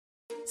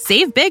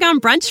Save big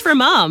on brunch for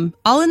mom,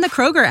 all in the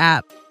Kroger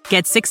app.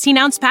 Get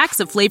 16-ounce packs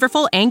of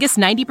flavorful Angus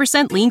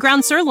 90% lean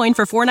ground sirloin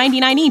for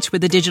 $4.99 each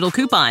with a digital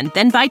coupon.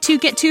 Then buy 2,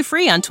 get 2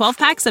 free on 12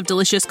 packs of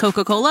delicious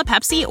Coca-Cola,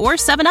 Pepsi, or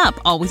 7-Up,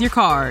 all with your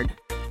card.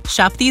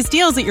 Shop these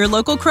deals at your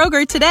local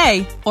Kroger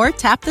today, or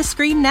tap the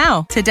screen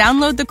now to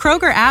download the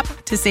Kroger app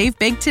to save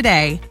big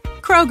today.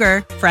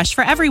 Kroger, fresh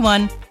for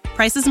everyone.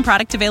 Prices and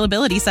product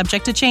availability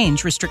subject to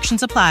change.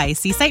 Restrictions apply.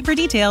 See site for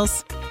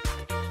details.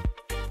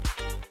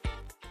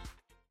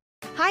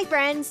 Hi,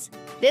 friends.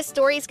 This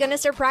story's gonna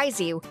surprise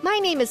you. My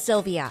name is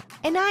Sylvia,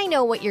 and I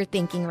know what you're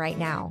thinking right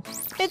now.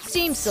 It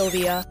seems,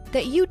 Sylvia,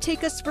 that you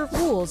take us for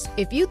fools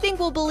if you think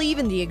we'll believe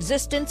in the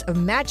existence of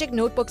magic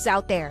notebooks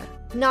out there.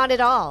 Not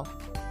at all.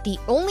 The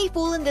only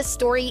fool in this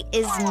story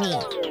is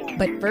me.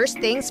 But first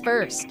things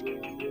first.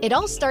 It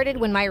all started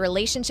when my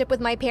relationship with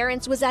my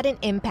parents was at an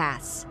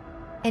impasse.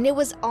 And it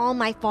was all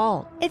my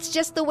fault. It's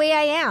just the way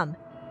I am.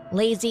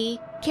 Lazy,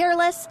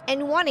 careless,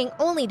 and wanting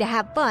only to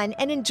have fun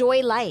and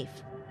enjoy life.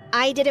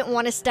 I didn't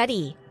want to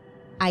study.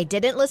 I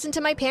didn't listen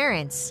to my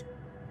parents.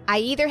 I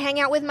either hang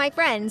out with my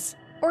friends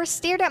or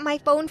stared at my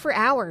phone for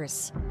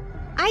hours.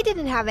 I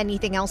didn't have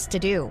anything else to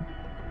do.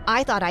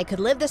 I thought I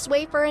could live this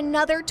way for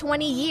another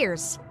 20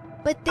 years,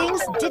 but things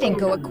didn't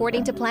go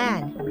according to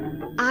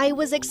plan. I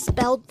was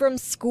expelled from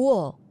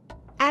school.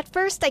 At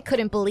first, I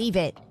couldn't believe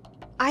it.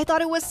 I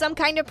thought it was some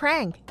kind of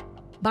prank.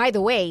 By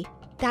the way,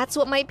 that's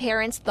what my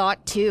parents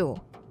thought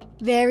too.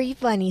 Very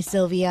funny,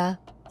 Sylvia,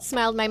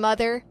 smiled my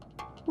mother.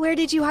 Where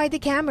did you hide the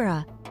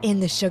camera? In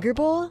the sugar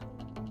bowl?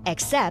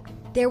 Except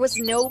there was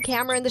no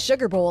camera in the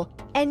sugar bowl,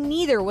 and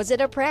neither was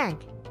it a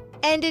prank.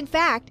 And in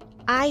fact,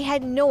 I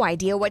had no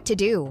idea what to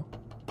do.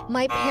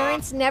 My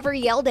parents never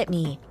yelled at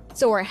me,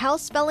 so our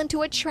house fell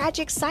into a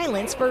tragic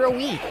silence for a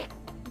week.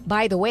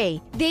 By the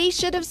way, they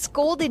should have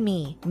scolded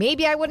me.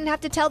 Maybe I wouldn't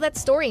have to tell that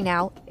story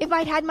now if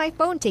I'd had my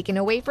phone taken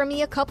away from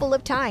me a couple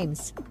of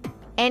times.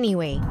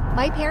 Anyway,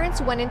 my parents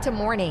went into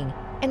mourning,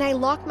 and I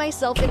locked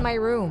myself in my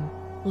room,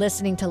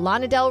 listening to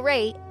Lana Del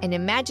Rey and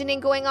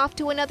imagining going off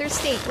to another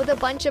state with a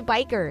bunch of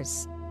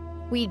bikers.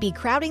 We'd be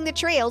crowding the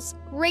trails,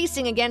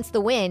 racing against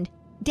the wind,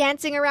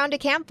 dancing around a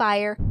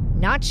campfire,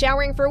 not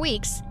showering for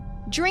weeks,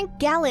 drink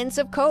gallons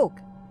of Coke.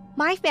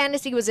 My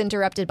fantasy was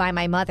interrupted by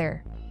my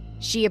mother.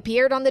 She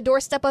appeared on the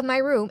doorstep of my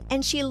room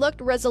and she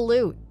looked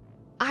resolute.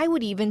 I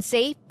would even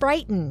say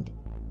frightened.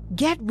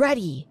 "Get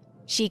ready,"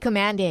 she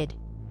commanded.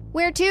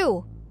 "Where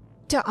to?"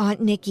 "To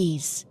Aunt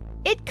Nikki's."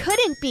 It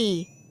couldn't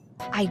be.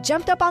 I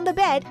jumped up on the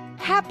bed,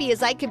 happy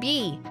as I could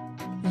be.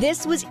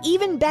 This was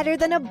even better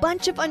than a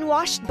bunch of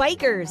unwashed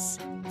bikers.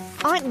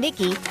 Aunt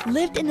Nikki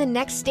lived in the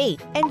next state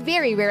and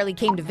very rarely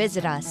came to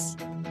visit us.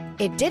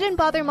 It didn't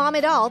bother Mom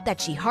at all that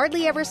she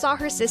hardly ever saw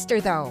her sister,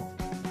 though.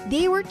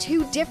 They were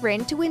too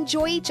different to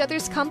enjoy each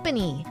other's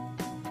company.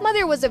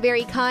 Mother was a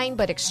very kind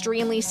but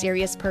extremely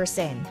serious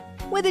person,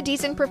 with a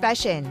decent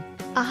profession,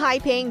 a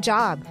high-paying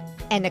job,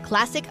 and a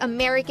classic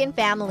American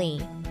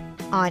family.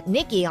 Aunt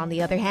Nikki, on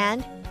the other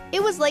hand,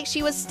 it was like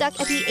she was stuck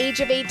at the age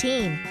of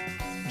 18.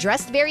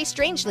 Dressed very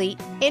strangely,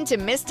 into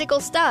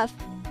mystical stuff,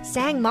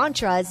 sang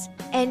mantras,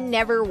 and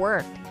never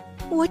worked.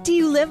 "What do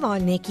you live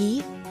on,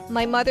 Nikki?"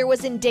 My mother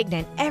was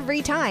indignant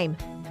every time.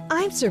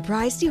 "I'm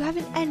surprised you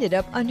haven't ended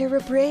up under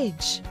a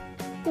bridge."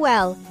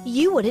 "Well,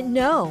 you wouldn't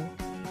know,"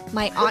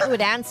 my aunt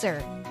would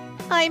answer.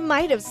 "I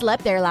might have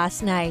slept there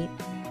last night."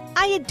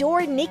 I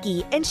adored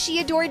Nikki and she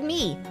adored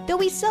me, though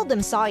we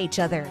seldom saw each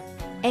other.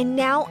 And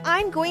now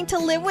I'm going to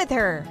live with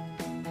her.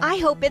 I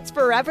hope it's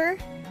forever.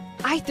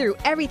 I threw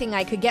everything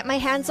I could get my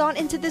hands on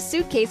into the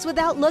suitcase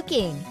without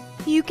looking.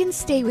 "You can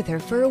stay with her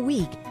for a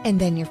week, and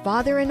then your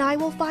father and I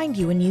will find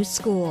you a new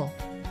school."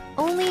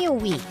 Only a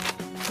week.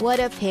 What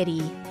a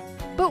pity.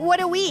 But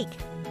what a week!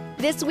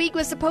 This week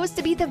was supposed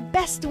to be the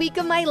best week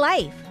of my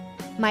life.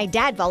 My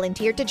dad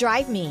volunteered to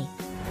drive me,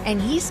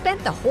 and he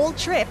spent the whole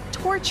trip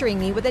torturing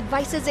me with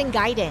advices and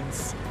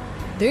guidance.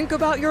 "Think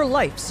about your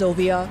life,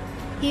 Sylvia,"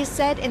 he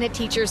said in a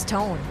teacher's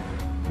tone.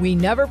 "We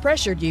never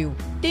pressured you,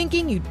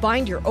 thinking you'd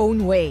find your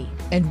own way.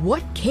 And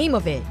what came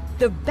of it?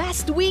 The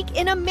best week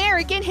in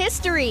American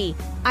history!"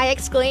 I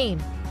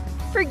exclaimed.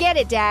 "Forget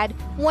it, Dad.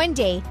 One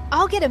day,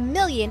 I'll get $1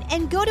 million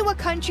and go to a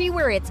country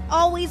where it's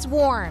always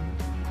warm."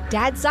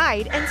 Dad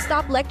sighed and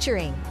stopped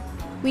lecturing.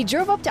 We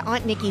drove up to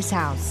Aunt Nikki's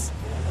house.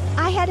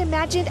 I had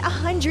imagined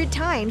 100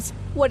 times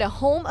what a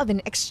home of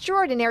an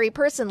extraordinary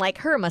person like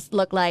her must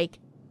look like.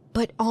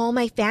 But all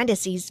my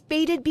fantasies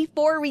faded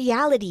before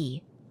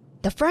reality.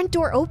 The front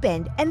door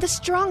opened and the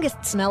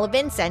strongest smell of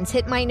incense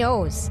hit my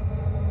nose.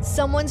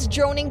 Someone's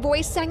droning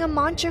voice sang a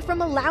mantra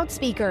from a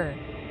loudspeaker.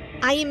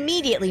 I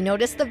immediately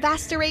noticed the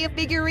vast array of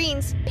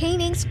figurines,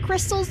 paintings,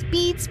 crystals,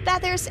 beads,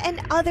 feathers,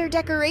 and other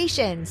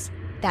decorations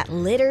that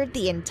littered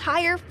the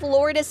entire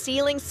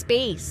floor-to-ceiling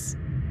space.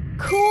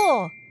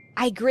 Cool!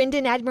 I grinned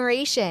in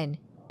admiration.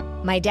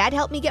 My dad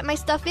helped me get my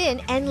stuff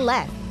in and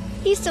left.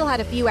 He still had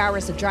a few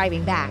hours of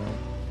driving back.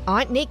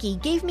 Aunt Nikki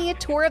gave me a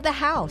tour of the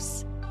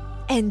house.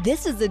 "And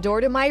this is the door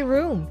to my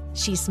room,"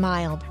 she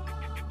smiled.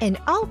 "And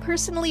I'll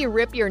personally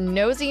rip your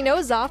nosy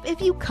nose off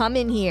if you come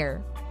in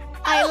here."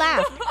 I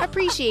laughed,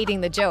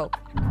 appreciating the joke.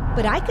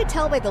 But I could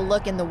tell by the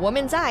look in the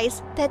woman's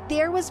eyes that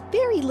there was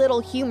very little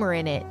humor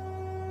in it.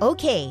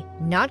 Okay,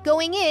 not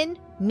going in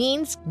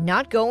means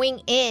not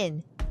going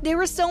in. There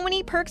were so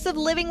many perks of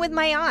living with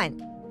my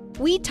aunt.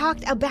 We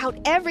talked about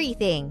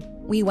everything.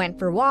 We went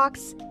for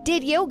walks,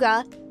 did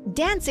yoga,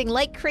 dancing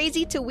like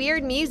crazy to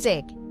weird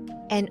music.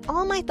 And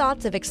all my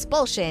thoughts of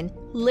expulsion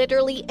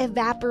literally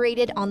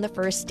evaporated on the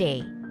first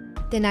day.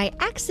 Then I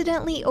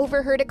accidentally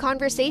overheard a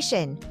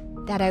conversation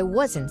that I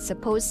wasn't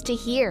supposed to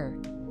hear.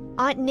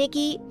 Aunt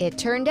Nikki, it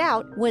turned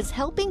out, was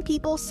helping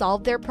people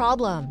solve their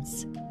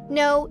problems.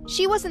 No,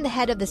 she wasn't the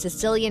head of the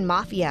Sicilian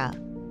mafia.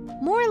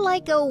 More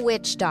like a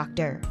witch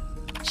doctor.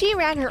 She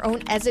ran her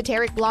own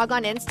esoteric blog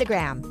on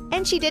Instagram,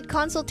 and she did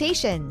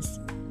consultations.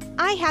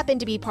 I happened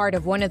to be part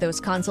of one of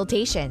those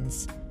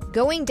consultations,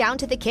 going down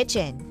to the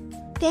kitchen.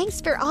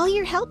 Thanks for all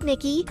your help,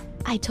 Nikki.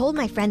 I told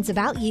my friends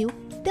about you.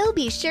 They'll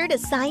be sure to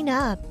sign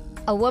up,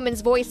 a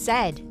woman's voice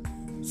said.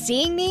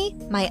 Seeing me,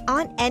 my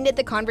aunt ended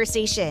the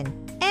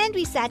conversation, and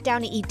we sat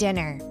down to eat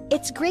dinner.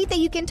 It's great that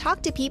you can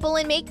talk to people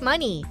and make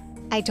money,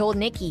 I told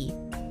Nikki.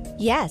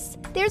 Yes,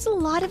 there's a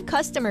lot of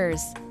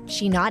customers,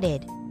 she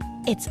nodded.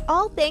 It's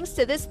all thanks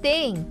to this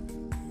thing.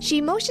 She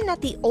motioned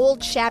at the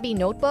old shabby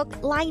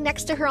notebook lying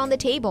next to her on the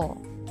table.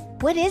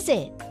 What is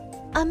it?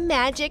 A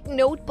magic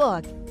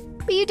notebook.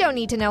 But you don't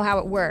need to know how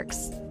it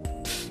works.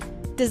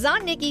 Does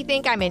Aunt Nikki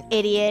think I'm an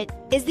idiot?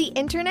 Is the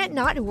internet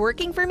not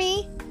working for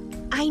me?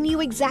 I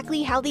knew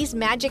exactly how these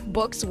magic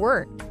books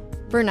work.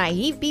 For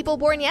naive people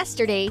born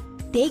yesterday,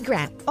 they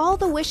grant all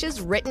the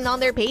wishes written on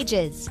their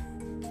pages.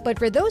 But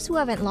for those who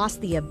haven't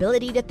lost the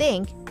ability to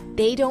think,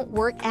 they don't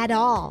work at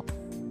all.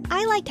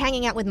 I liked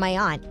hanging out with my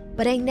aunt,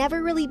 but I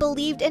never really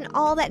believed in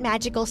all that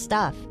magical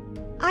stuff.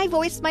 I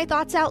voiced my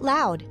thoughts out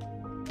loud.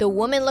 The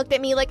woman looked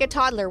at me like a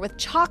toddler with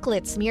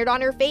chocolate smeared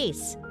on her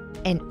face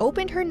and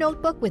opened her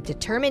notebook with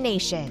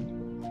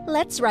determination.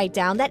 Let's write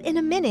down that in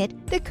a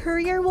minute, the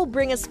courier will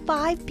bring us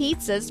 5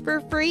 pizzas for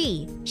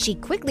free. She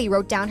quickly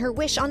wrote down her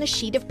wish on a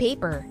sheet of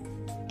paper.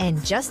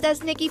 And just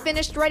as Nikki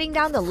finished writing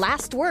down the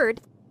last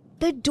word,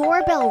 the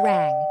doorbell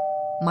rang.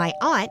 My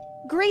aunt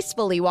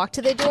gracefully walked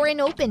to the door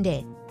and opened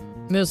it.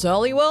 Miss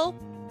Halliwell,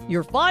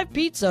 your 5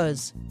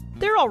 pizzas.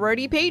 They're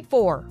already paid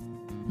for.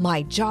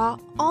 My jaw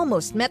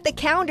almost met the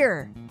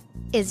counter.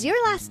 Is your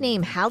last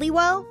name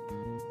Halliwell?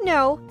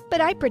 No,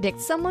 but I predict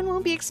someone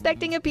won't be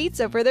expecting a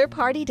pizza for their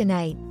party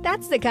tonight.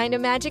 That's the kind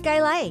of magic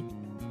I like.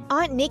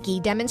 Aunt Nikki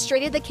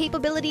demonstrated the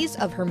capabilities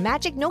of her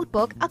magic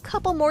notebook a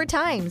couple more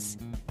times.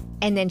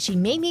 And then she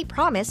made me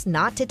promise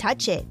not to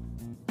touch it.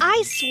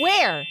 I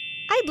swear!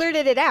 I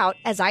blurted it out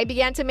as I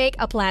began to make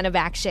a plan of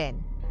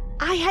action.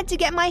 I had to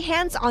get my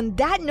hands on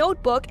that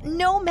notebook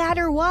no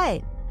matter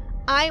what.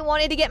 I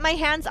wanted to get my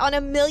hands on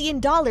 $1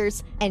 million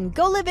and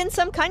go live in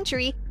some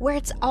country where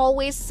it's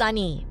always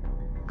sunny.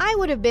 I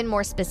would have been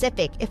more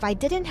specific if I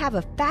didn't have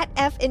a fat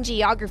F in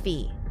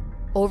geography.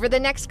 Over the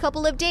next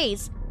couple of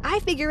days, I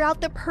figured out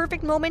the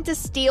perfect moment to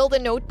steal the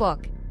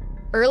notebook.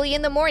 Early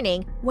in the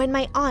morning, when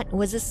my aunt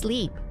was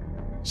asleep.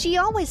 She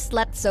always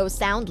slept so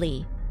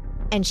soundly.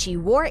 And she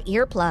wore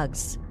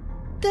earplugs.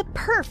 The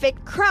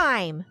perfect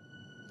crime!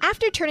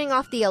 After turning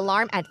off the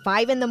alarm at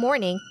 5 in the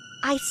morning,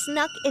 I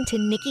snuck into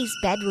Nikki's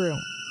bedroom.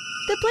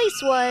 The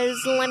place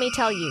was, let me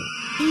tell you,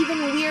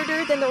 even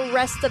weirder than the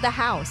rest of the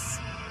house.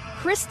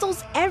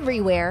 Crystals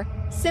everywhere,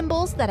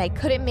 symbols that I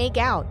couldn't make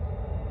out.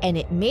 And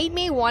it made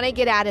me want to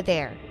get out of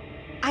there.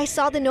 I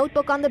saw the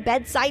notebook on the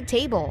bedside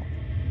table.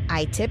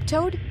 I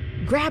tiptoed,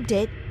 grabbed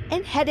it,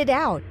 and headed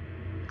out.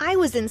 I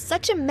was in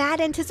such a mad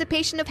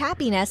anticipation of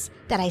happiness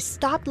that I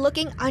stopped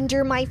looking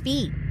under my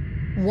feet.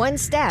 One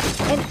step,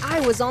 and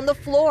I was on the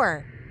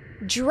floor,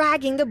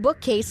 dragging the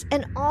bookcase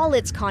and all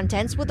its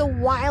contents with a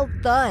wild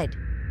thud.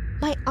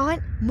 My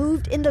aunt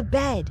moved in the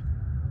bed.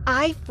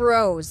 I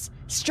froze,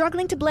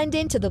 struggling to blend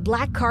into the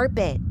black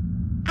carpet,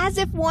 as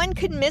if one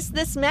could miss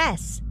this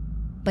mess.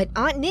 But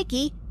Aunt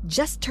Nikki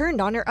just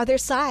turned on her other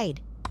side,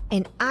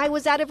 and I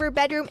was out of her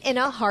bedroom in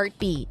a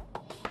heartbeat.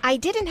 I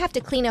didn't have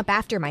to clean up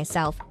after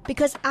myself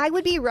because I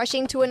would be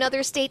rushing to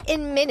another state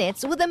in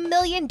minutes with $1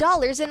 million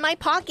in my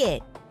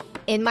pocket.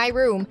 In my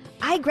room,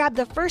 I grabbed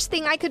the first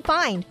thing I could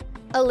find,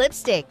 a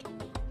lipstick.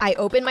 I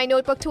opened my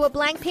notebook to a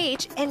blank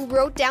page and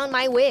wrote down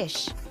my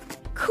wish.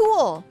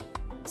 Cool!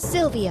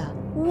 Sylvia,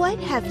 what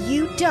have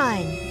you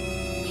done?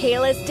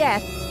 Pale as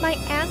death, my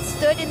aunt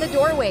stood in the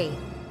doorway.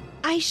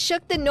 I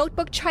shook the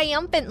notebook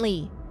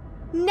triumphantly.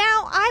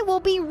 Now I will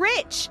be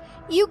rich!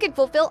 You can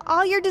fulfill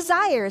all your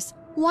desires.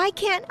 Why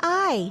can't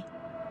I?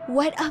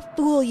 What a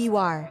fool you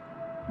are.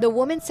 The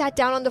woman sat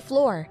down on the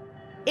floor.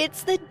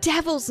 It's the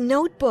devil's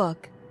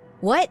notebook.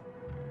 What?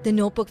 The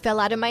notebook fell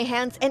out of my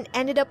hands and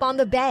ended up on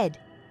the bed,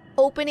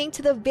 opening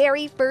to the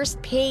very first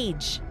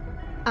page.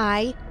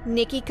 I,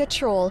 Nikki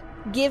Catrol,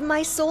 give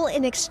my soul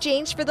in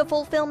exchange for the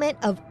fulfillment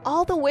of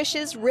all the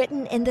wishes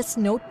written in this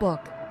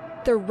notebook.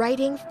 The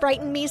writing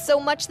frightened me so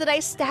much that I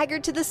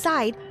staggered to the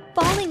side,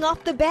 falling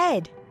off the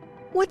bed.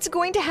 What's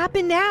going to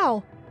happen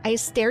now? I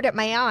stared at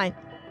my aunt.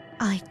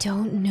 I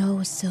don't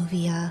know,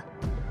 Sylvia.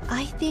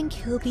 I think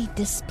he'll be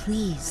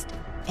displeased,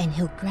 and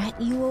he'll grant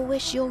you a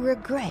wish you'll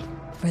regret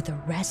for the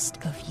rest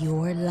of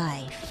your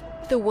life.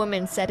 The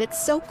woman said it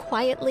so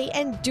quietly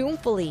and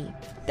doomfully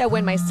that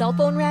when my cell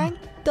phone rang,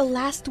 the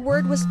last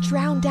word was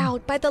drowned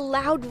out by the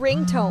loud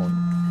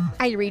ringtone.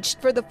 I reached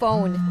for the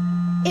phone.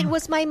 It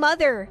was my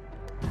mother.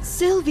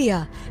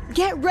 "Sylvia,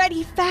 get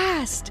ready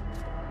fast!"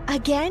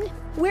 "Again?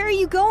 Where are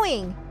you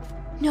going?"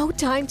 "No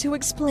time to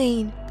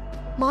explain."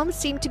 Mom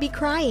seemed to be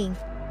crying.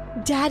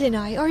 "Dad and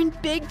I are in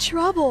big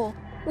trouble.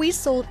 We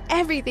sold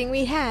everything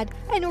we had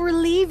and we're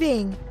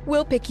leaving.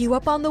 We'll pick you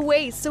up on the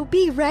way, so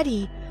be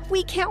ready.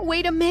 We can't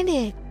wait a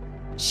minute."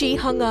 She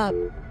hung up.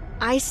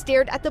 I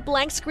stared at the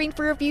blank screen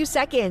for a few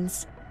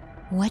seconds.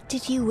 "What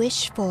did you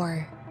wish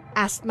for?"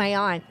 asked my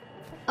aunt.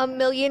 $1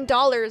 million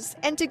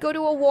and to go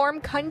to a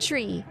warm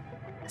country.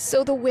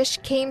 So the wish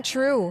came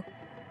true.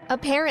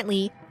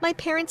 Apparently, my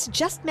parents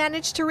just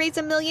managed to raise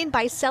 $1 million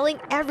by selling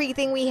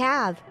everything we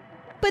have.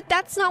 But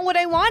that's not what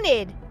I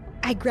wanted.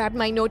 I grabbed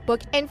my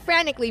notebook and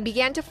frantically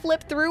began to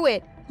flip through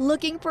it,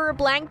 looking for a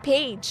blank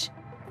page.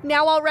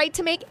 Now I'll write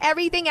to make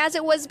everything as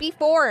it was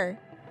before.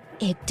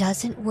 "It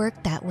doesn't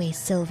work that way,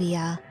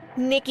 Sylvia."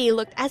 Nikki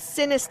looked as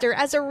sinister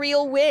as a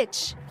real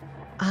witch.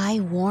 "I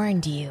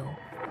warned you."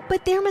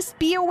 "But there must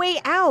be a way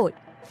out."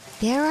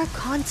 "There are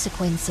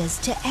consequences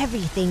to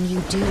everything you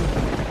do."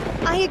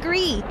 "I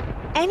agree.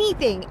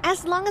 Anything,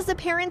 as long as the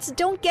parents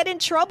don't get in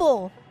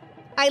trouble."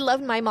 I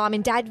loved my mom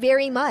and dad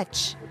very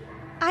much.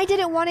 I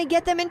didn't want to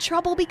get them in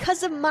trouble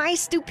because of my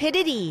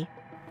stupidity.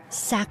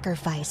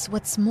 "Sacrifice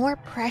what's more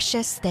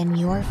precious than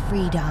your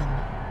freedom."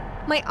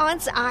 My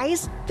aunt's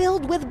eyes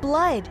filled with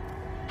blood.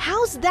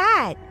 "How's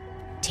that?"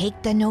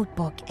 "Take the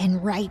notebook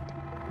and write,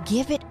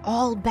 'Give it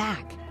all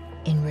back.'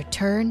 In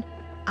return,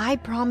 I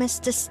promise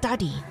to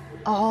study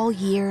all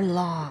year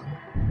long."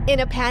 In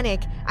a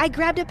panic, I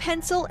grabbed a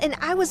pencil and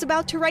I was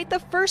about to write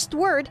the first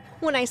word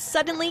when I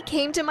suddenly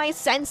came to my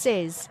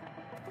senses.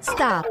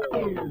 Stop.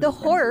 The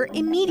horror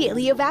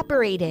immediately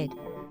evaporated.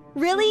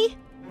 "Really?"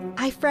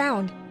 I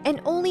frowned, and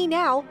only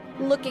now,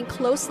 looking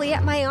closely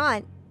at my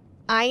aunt,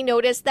 I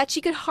noticed that she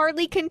could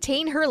hardly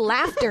contain her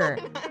laughter.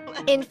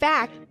 In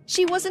fact,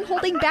 she wasn't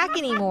holding back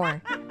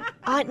anymore.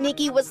 Aunt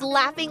Nikki was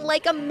laughing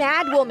like a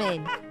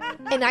madwoman.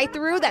 And I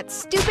threw that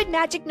stupid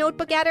magic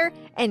notebook at her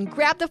and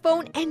grabbed the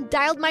phone and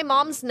dialed my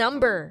mom's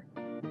number.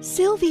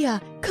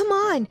 "Sylvia, come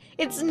on,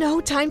 it's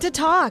no time to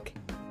talk."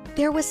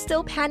 There was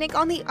still panic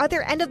on the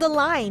other end of the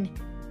line.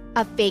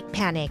 A fake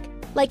panic,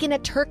 like in a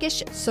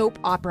Turkish soap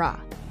opera.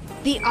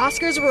 "The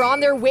Oscars were on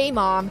their way,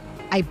 Mom,"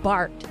 I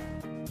barked.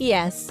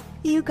 Yes,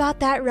 you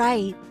got that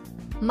right.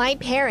 My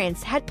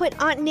parents had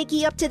put Aunt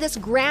Nikki up to this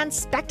grand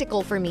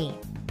spectacle for me.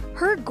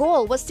 Her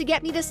goal was to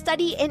get me to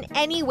study in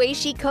any way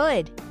she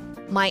could.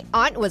 My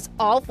aunt was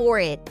all for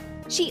it.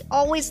 She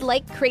always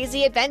liked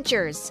crazy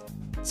adventures.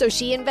 So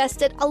she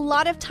invested a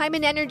lot of time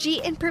and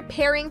energy in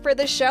preparing for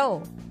the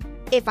show.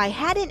 If I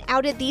hadn't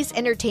outed these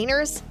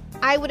entertainers,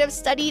 I would have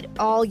studied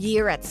all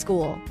year at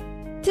school.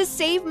 To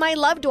save my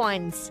loved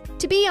ones.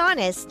 To be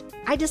honest,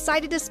 I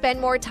decided to spend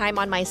more time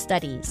on my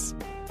studies.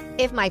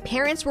 If my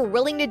parents were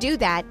willing to do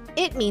that,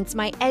 it means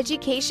my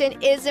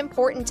education is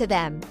important to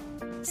them.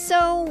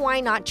 So why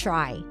not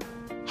try?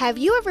 Have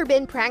you ever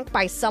been pranked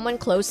by someone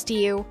close to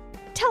you?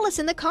 Tell us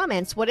in the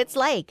comments what it's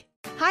like.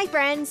 Hi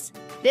friends!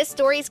 This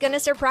story is gonna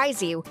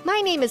surprise you. My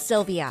name is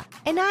Sylvia,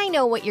 and I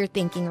know what you're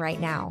thinking right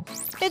now.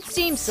 It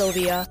seems,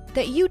 Sylvia,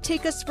 that you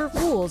take us for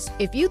fools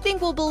if you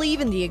think we'll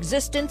believe in the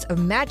existence of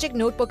magic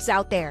notebooks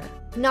out there.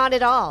 Not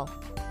at all.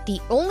 The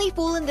only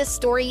fool in this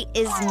story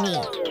is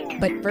me.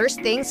 But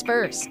first things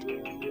first.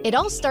 It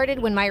all started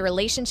when my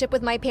relationship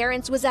with my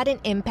parents was at an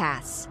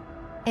impasse.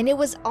 And it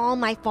was all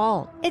my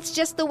fault. It's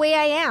just the way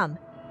I am.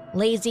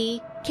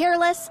 Lazy,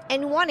 careless,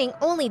 and wanting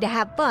only to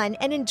have fun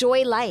and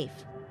enjoy life.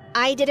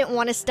 I didn't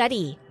want to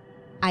study.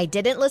 I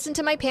didn't listen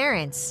to my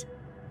parents.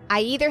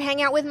 I either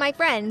hang out with my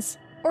friends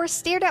or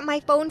stared at my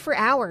phone for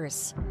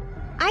hours.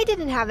 I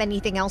didn't have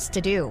anything else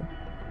to do.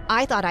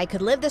 I thought I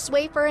could live this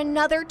way for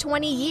another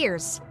 20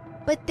 years,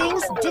 but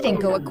things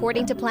didn't go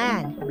according to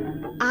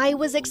plan. I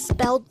was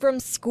expelled from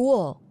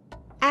school.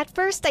 At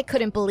first, I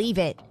couldn't believe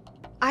it.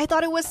 I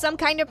thought it was some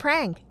kind of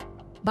prank.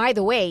 By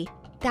the way,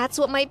 that's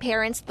what my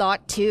parents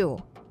thought too.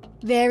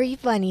 "Very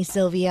funny,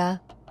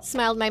 Sylvia,"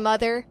 smiled my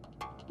mother.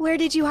 "Where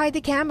did you hide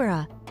the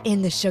camera?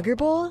 In the sugar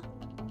bowl?"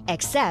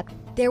 Except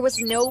there was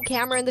no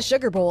camera in the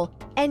sugar bowl,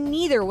 and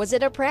neither was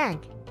it a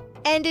prank.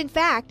 And in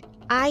fact,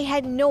 I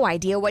had no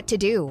idea what to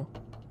do.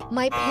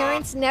 My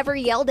parents never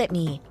yelled at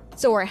me,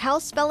 so our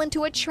house fell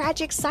into a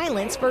tragic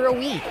silence for a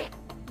week.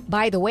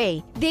 By the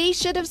way, they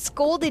should have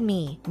scolded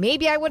me.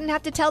 Maybe I wouldn't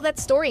have to tell that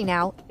story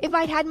now if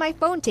I'd had my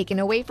phone taken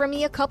away from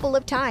me a couple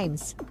of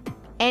times.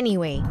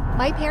 Anyway,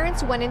 my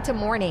parents went into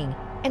mourning,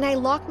 and I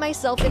locked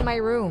myself in my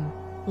room,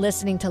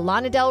 listening to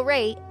Lana Del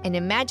Rey and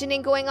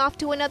imagining going off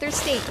to another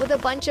state with a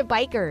bunch of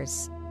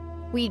bikers.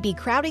 We'd be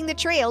crowding the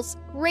trails,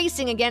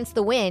 racing against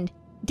the wind,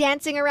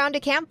 dancing around a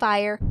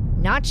campfire,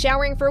 not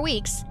showering for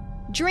weeks,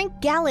 drink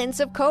gallons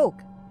of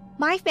Coke.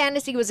 My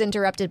fantasy was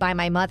interrupted by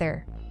my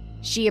mother.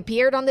 She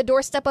appeared on the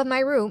doorstep of my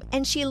room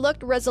and she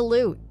looked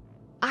resolute.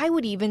 I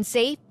would even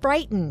say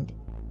frightened.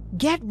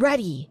 "Get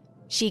ready,"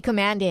 she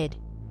commanded.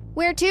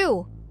 "Where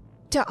to?"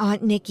 "To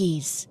Aunt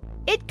Nikki's."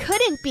 It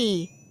couldn't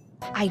be.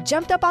 I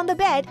jumped up on the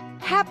bed,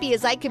 happy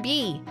as I could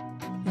be.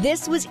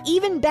 This was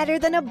even better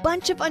than a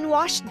bunch of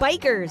unwashed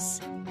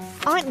bikers.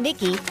 Aunt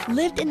Nikki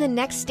lived in the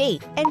next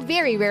state and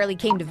very rarely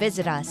came to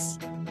visit us.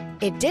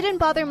 It didn't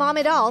bother Mom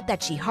at all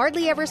that she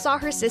hardly ever saw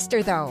her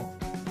sister, though.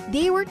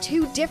 They were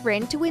too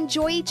different to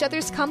enjoy each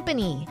other's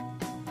company.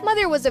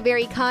 Mother was a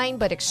very kind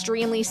but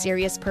extremely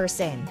serious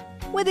person,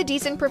 with a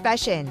decent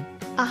profession,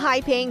 a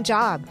high-paying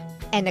job,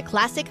 and a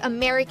classic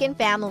American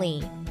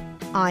family.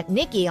 Aunt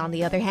Nikki, on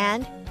the other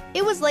hand,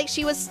 it was like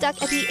she was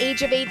stuck at the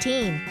age of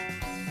 18.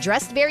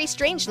 Dressed very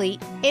strangely,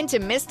 into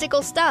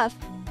mystical stuff,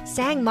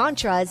 sang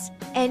mantras,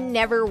 and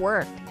never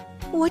worked.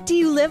 "What do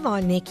you live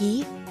on,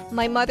 Nikki?"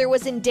 My mother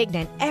was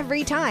indignant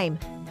every time.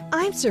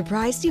 "I'm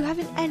surprised you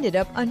haven't ended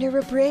up under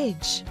a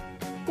bridge."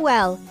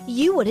 "Well,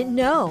 you wouldn't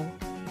know,"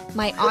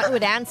 my aunt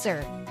would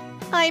answer.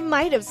 "I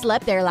might have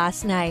slept there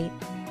last night."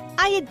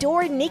 I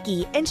adored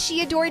Nikki and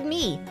she adored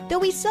me, though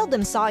we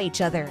seldom saw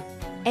each other.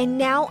 And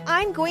now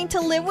I'm going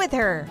to live with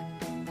her.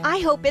 I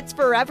hope it's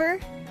forever.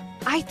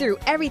 I threw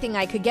everything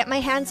I could get my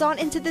hands on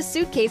into the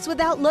suitcase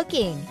without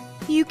looking.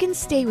 "You can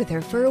stay with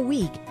her for a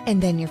week,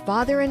 and then your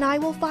father and I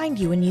will find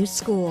you a new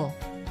school."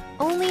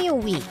 Only a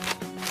week.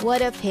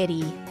 What a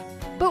pity.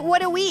 But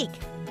what a week!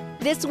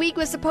 This week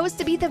was supposed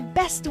to be the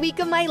best week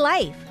of my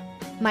life.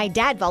 My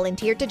dad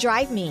volunteered to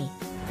drive me,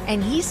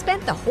 and he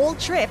spent the whole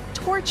trip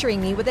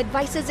torturing me with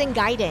advices and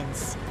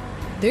guidance.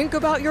 "Think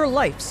about your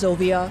life,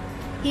 Sylvia,"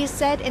 he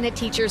said in a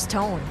teacher's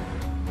tone.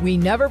 "We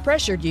never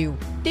pressured you,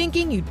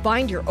 thinking you'd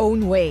find your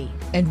own way.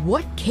 And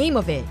what came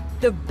of it?"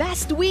 "The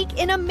best week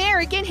in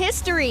American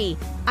history!"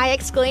 I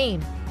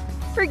exclaimed.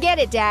 "Forget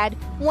it, Dad.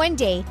 One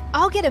day,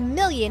 I'll get $1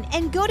 million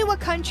and go to a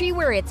country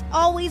where it's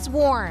always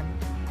warm."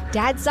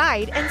 Dad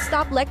sighed and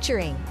stopped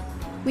lecturing.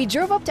 We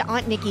drove up to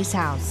Aunt Nikki's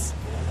house.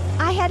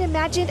 I had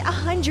imagined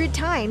 100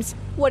 times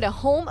what a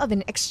home of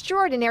an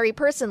extraordinary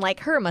person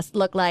like her must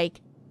look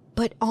like.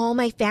 But all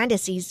my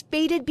fantasies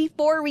faded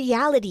before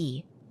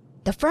reality.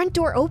 The front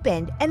door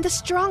opened and the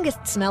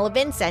strongest smell of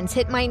incense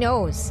hit my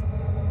nose.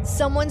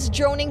 Someone's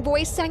droning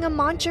voice sang a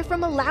mantra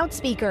from a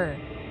loudspeaker.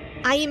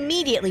 I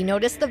immediately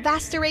noticed the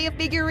vast array of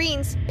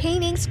figurines,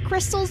 paintings,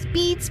 crystals,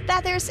 beads,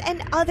 feathers,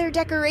 and other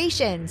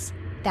decorations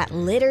that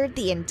littered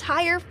the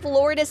entire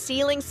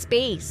floor-to-ceiling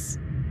space.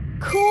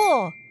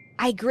 "Cool!"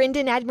 I grinned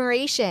in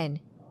admiration.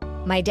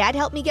 My dad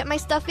helped me get my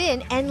stuff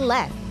in and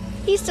left.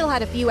 He still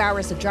had a few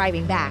hours of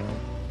driving back.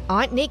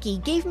 Aunt Nikki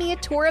gave me a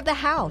tour of the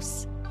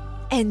house.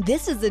 "And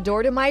this is the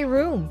door to my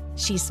room,"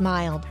 she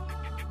smiled.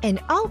 "And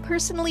I'll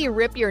personally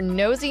rip your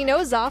nosy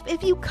nose off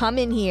if you come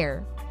in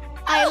here."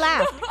 I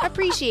laughed,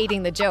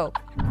 appreciating the joke.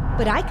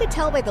 But I could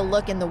tell by the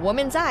look in the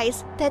woman's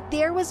eyes that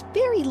there was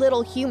very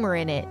little humor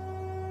in it.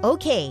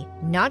 Okay,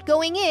 not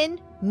going in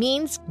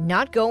means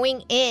not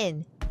going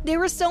in. There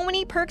were so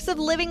many perks of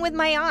living with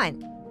my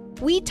aunt.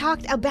 We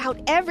talked about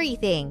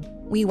everything.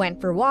 We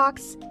went for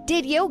walks,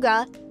 did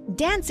yoga,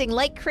 dancing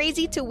like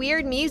crazy to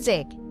weird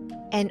music.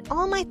 And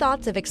all my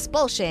thoughts of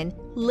expulsion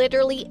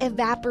literally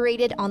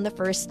evaporated on the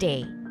first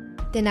day.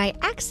 Then I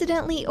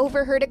accidentally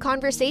overheard a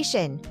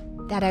conversation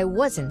that I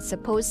wasn't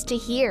supposed to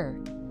hear.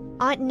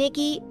 Aunt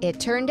Nikki, it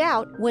turned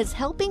out, was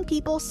helping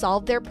people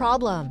solve their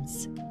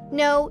problems.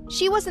 No,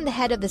 she wasn't the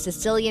head of the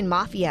Sicilian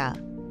mafia.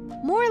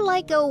 More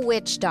like a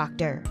witch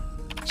doctor.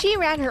 She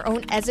ran her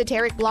own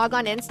esoteric blog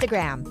on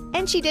Instagram,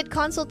 and she did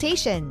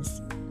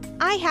consultations.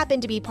 I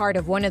happened to be part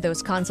of one of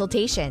those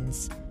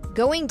consultations,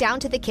 going down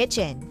to the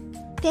kitchen.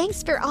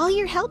 "Thanks for all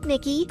your help,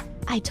 Nikki.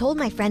 I told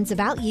my friends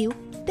about you.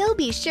 They'll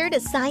be sure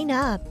to sign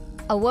up,"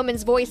 a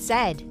woman's voice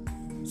said.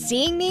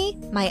 Seeing me,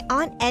 my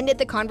aunt ended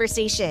the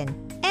conversation,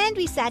 and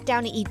we sat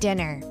down to eat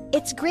dinner.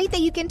 "It's great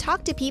that you can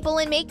talk to people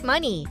and make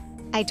money,"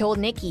 I told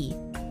Nikki.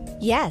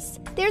 "Yes,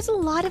 there's a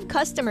lot of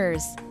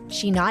customers,"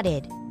 she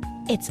nodded.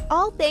 "It's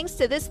all thanks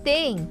to this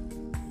thing."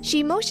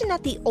 She motioned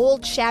at the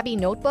old shabby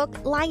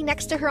notebook lying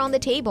next to her on the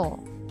table.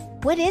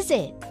 "What is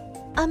it?"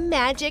 "A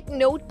magic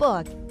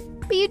notebook.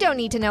 But you don't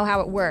need to know how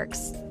it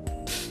works."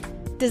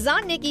 Does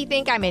Aunt Nikki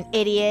think I'm an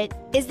idiot?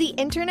 Is the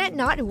internet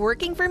not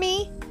working for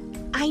me?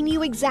 I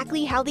knew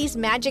exactly how these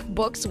magic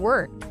books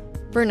work.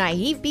 For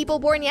naive people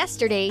born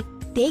yesterday,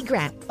 they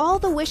grant all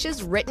the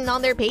wishes written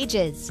on their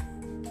pages.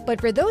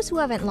 But for those who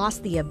haven't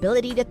lost the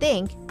ability to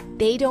think,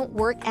 they don't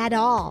work at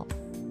all.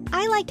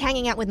 I liked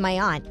hanging out with my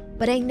aunt,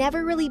 but I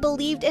never really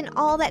believed in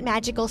all that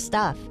magical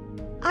stuff.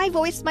 I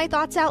voiced my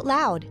thoughts out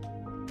loud.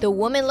 The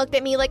woman looked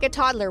at me like a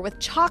toddler with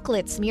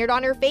chocolate smeared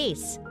on her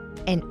face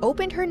and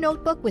opened her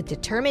notebook with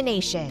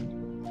determination.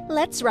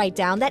 "Let's write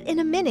down that in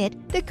a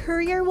minute, the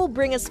courier will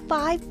bring us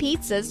 5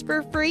 pizzas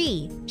for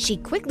free." She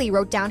quickly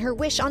wrote down her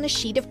wish on a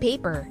sheet of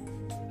paper.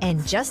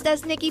 And just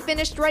as Nikki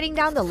finished writing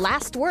down the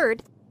last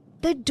word,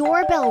 the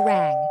doorbell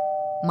rang.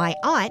 My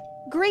aunt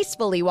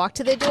gracefully walked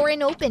to the door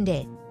and opened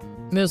it.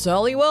 "Miss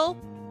Halliwell,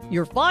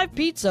 your 5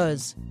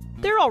 pizzas.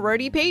 They're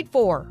already paid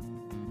for."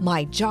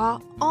 My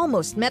jaw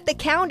almost met the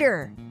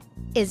counter.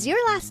 Is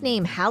your last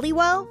name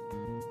Halliwell?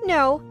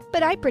 No,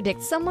 but I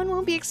predict someone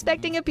will be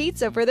expecting a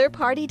pizza for their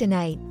party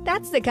tonight.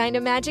 That's the kind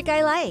of magic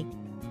I like.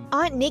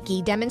 Aunt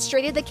Nikki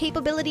demonstrated the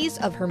capabilities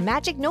of her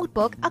magic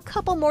notebook a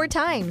couple more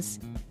times.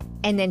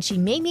 And then she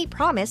made me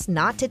promise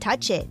not to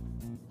touch it.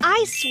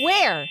 I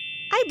swear!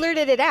 I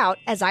blurted it out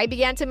as I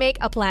began to make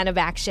a plan of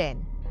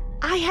action.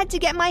 I had to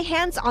get my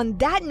hands on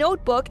that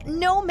notebook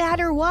no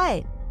matter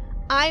what.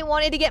 I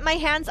wanted to get my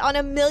hands on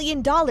 $1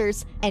 million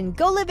and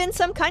go live in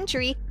some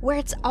country where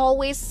it's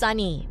always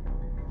sunny.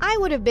 I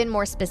would have been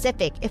more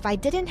specific if I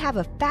didn't have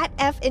a fat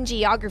F in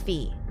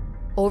geography.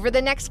 Over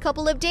the next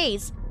couple of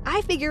days,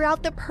 I figured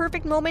out the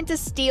perfect moment to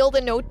steal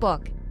the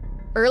notebook.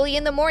 Early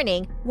in the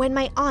morning, when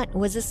my aunt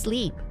was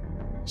asleep.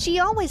 She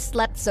always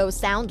slept so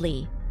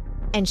soundly.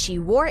 And she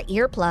wore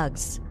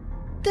earplugs.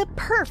 The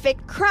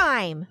perfect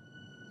crime!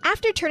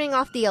 After turning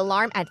off the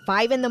alarm at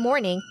 5 in the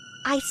morning,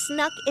 I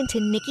snuck into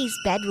Nikki's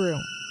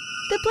bedroom.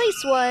 The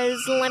place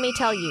was, let me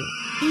tell you,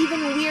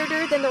 even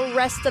weirder than the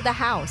rest of the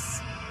house.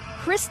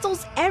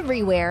 Crystals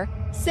everywhere,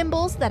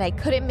 symbols that I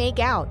couldn't make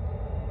out.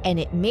 And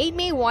it made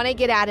me want to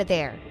get out of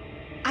there.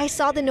 I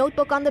saw the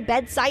notebook on the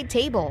bedside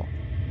table.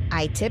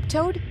 I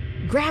tiptoed,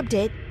 grabbed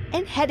it,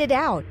 and headed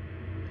out.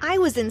 I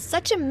was in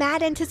such a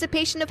mad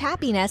anticipation of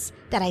happiness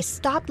that I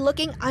stopped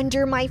looking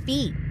under my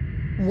feet.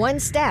 One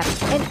step,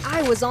 and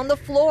I was on the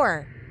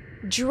floor,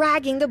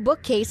 dragging the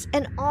bookcase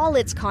and all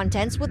its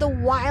contents with a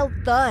wild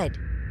thud.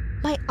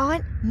 My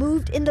aunt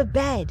moved in the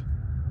bed.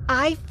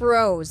 I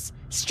froze,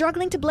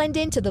 struggling to blend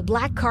into the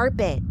black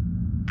carpet.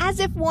 As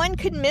if one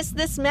could miss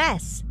this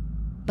mess.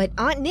 But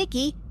Aunt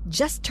Nikki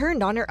just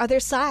turned on her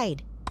other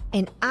side,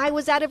 and I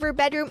was out of her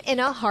bedroom in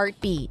a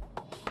heartbeat.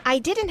 I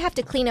didn't have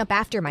to clean up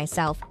after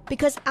myself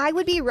because I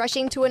would be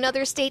rushing to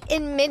another state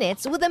in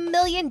minutes with $1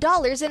 million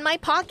in my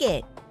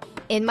pocket.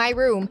 In my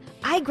room,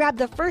 I grabbed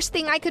the first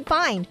thing I could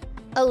find,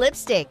 a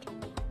lipstick.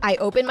 I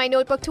opened my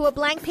notebook to a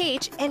blank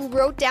page and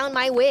wrote down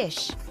my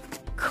wish.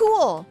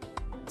 Cool!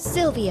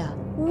 Sylvia,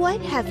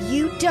 what have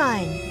you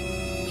done?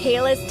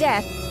 Pale as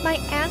death, my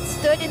aunt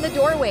stood in the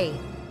doorway.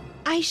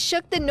 I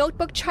shook the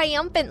notebook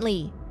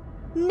triumphantly.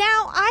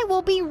 Now I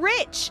will be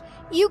rich!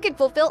 You can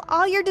fulfill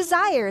all your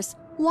desires.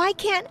 Why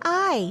can't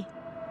I?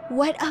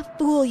 What a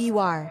fool you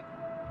are.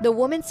 The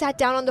woman sat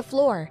down on the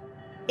floor.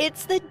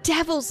 It's the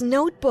devil's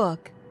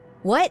notebook.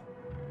 What?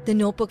 The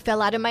notebook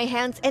fell out of my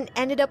hands and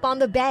ended up on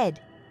the bed,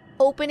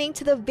 opening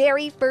to the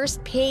very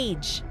first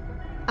page.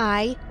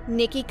 I,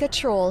 Nikki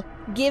Catrol,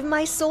 give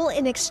my soul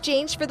in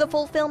exchange for the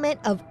fulfillment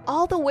of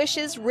all the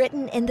wishes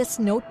written in this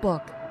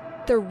notebook.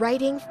 The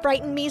writing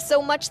frightened me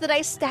so much that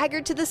I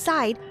staggered to the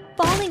side,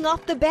 falling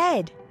off the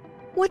bed.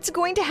 What's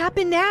going to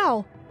happen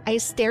now? I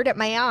stared at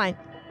my aunt.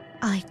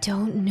 I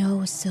don't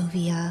know,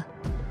 Sylvia.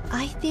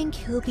 I think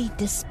he'll be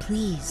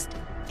displeased,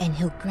 and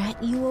he'll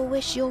grant you a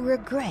wish you'll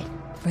regret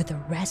for the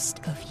rest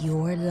of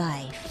your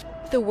life.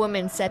 The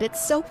woman said it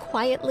so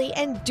quietly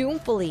and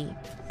doomfully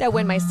that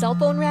when my cell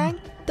phone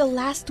rang, the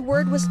last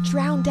word was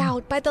drowned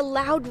out by the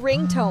loud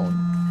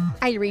ringtone.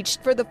 I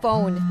reached for the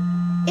phone.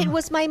 It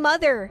was my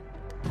mother.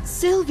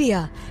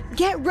 Sylvia,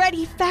 get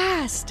ready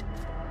fast!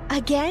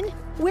 Again?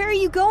 Where are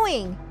you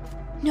going?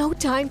 No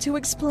time to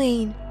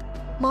explain.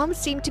 Mom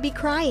seemed to be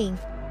crying.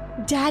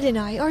 Dad and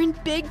I are in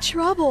big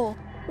trouble.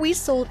 We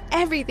sold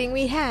everything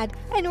we had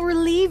and we're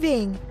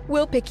leaving.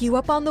 We'll pick you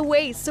up on the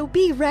way, so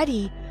be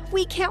ready.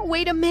 We can't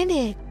wait a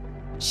minute.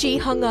 She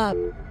hung up.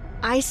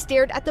 I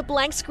stared at the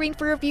blank screen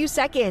for a few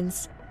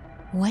seconds.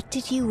 What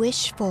did you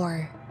wish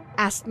for?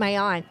 Asked my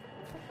aunt.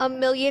 $1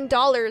 million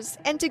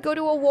and to go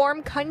to a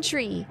warm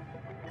country.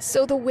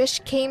 So the wish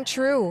came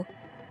true.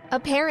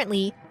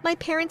 Apparently, my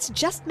parents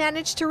just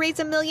managed to raise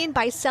 $1 million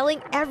by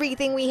selling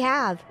everything we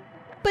have.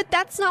 But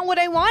that's not what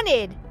I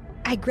wanted.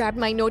 I grabbed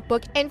my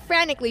notebook and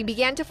frantically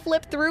began to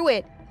flip through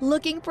it,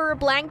 looking for a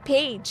blank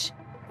page.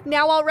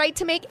 Now I'll write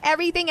to make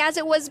everything as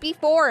it was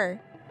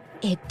before.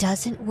 It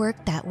doesn't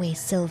work that way,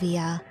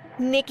 Sylvia.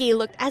 Nikki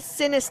looked as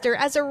sinister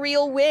as a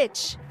real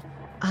witch.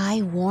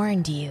 I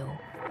warned you.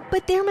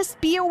 But there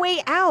must be a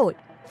way out.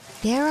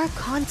 There are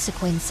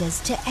consequences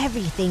to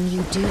everything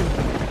you do.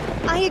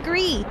 I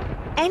agree.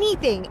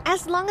 Anything,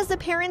 as long as the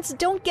parents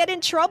don't get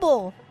in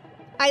trouble.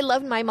 I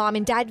loved my mom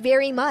and dad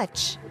very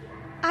much.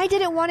 I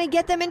didn't want to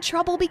get them in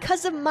trouble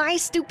because of my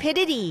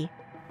stupidity.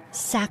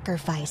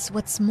 Sacrifice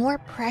what's more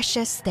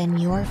precious than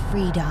your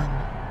freedom.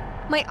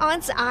 My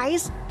aunt's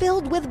eyes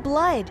filled with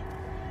blood.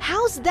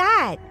 How's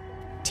that?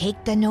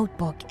 Take the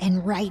notebook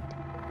and write,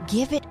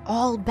 give it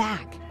all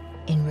back.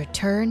 In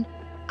return,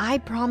 I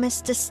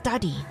promise to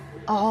study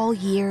all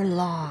year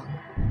long.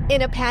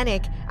 In a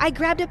panic, I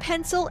grabbed a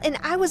pencil and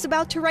I was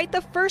about to write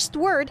the first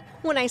word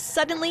when I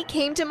suddenly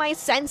came to my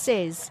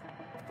senses.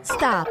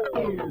 Stop.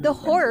 The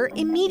horror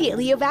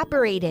immediately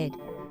evaporated.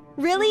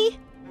 Really?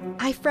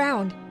 I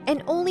frowned,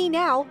 and only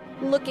now,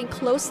 looking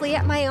closely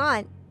at my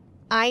aunt,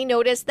 I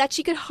noticed that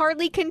she could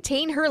hardly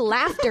contain her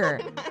laughter.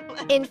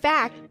 In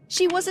fact,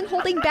 she wasn't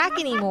holding back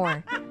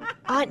anymore.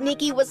 Aunt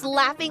Nikki was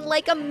laughing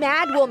like a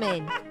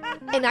madwoman.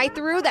 and I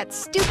threw that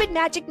stupid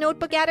magic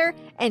notebook at her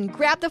and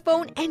grabbed the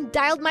phone and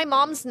dialed my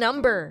mom's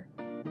number.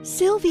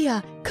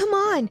 Sylvia, come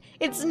on,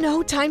 it's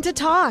no time to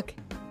talk.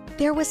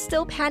 There was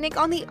still panic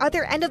on the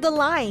other end of the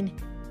line.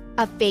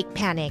 A fake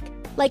panic,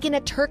 like in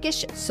a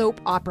Turkish soap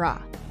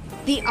opera.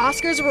 The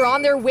Oscars were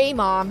on their way,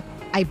 Mom,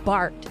 I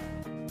barked.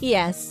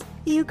 Yes,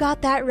 you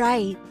got that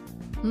right.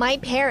 My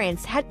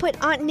parents had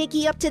put Aunt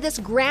Nikki up to this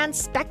grand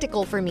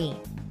spectacle for me.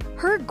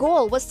 Her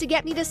goal was to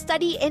get me to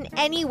study in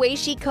any way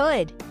she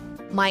could.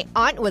 My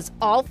aunt was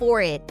all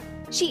for it.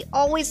 She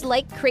always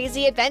liked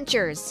crazy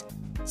adventures.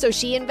 So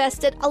she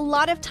invested a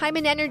lot of time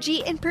and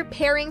energy in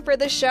preparing for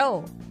the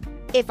show.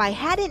 If I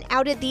hadn't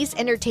outed these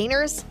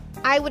entertainers,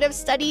 I would have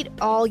studied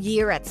all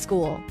year at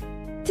school.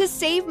 To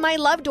save my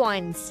loved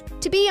ones.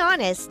 To be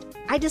honest,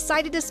 I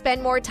decided to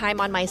spend more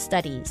time on my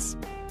studies.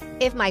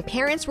 If my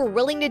parents were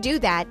willing to do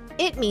that,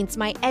 it means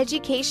my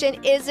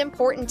education is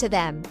important to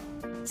them.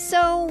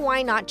 So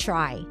why not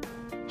try?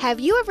 Have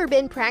you ever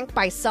been pranked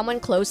by someone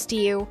close to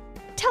you?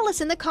 Tell us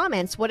in the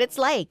comments what it's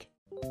like.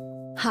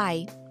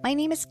 Hi, my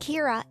name is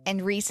Kira,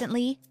 and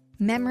recently,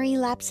 memory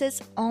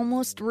lapses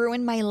almost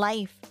ruined my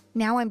life.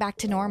 Now I'm back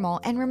to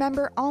normal and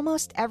remember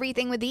almost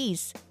everything with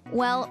ease.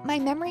 Well, my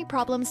memory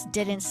problems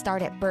didn't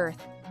start at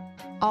birth.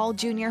 All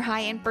junior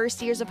high and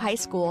first years of high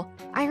school,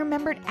 I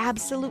remembered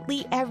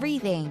absolutely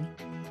everything.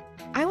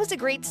 I was a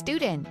great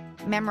student,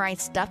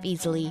 memorized stuff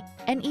easily,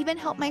 and even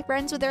helped my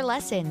friends with their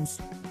lessons.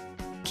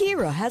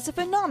 Kira has a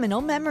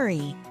phenomenal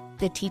memory,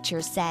 the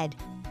teacher said.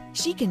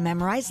 She can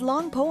memorize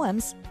long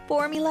poems,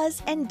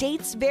 formulas, and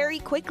dates very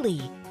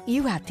quickly.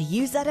 You have to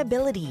use that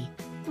ability.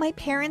 My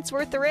parents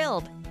were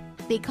thrilled.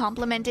 They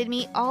complimented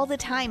me all the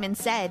time and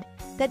said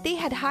that they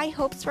had high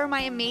hopes for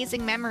my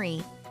amazing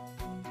memory.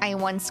 I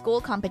won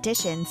school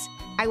competitions.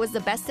 I was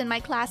the best in my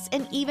class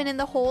and even in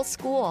the whole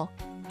school.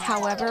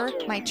 However,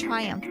 my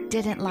triumph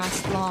didn't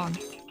last long.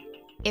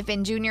 If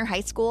in junior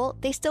high school,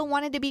 they still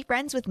wanted to be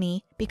friends with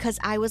me because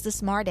I was the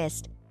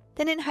smartest,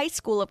 then in high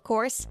school, of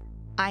course,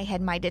 I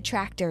had my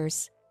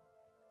detractors.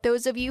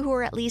 Those of you who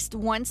are at least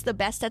once the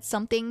best at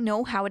something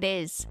know how it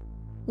is.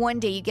 One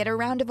day you get a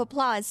round of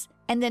applause,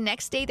 and the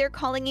next day they're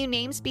calling you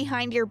names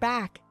behind your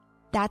back.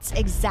 That's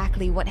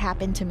exactly what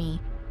happened to me.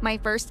 My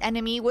first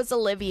enemy was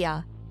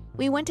Olivia.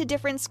 We went to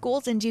different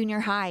schools in junior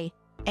high,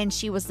 and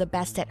she was the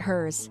best at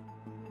hers.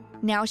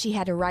 Now she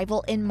had a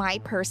rival in my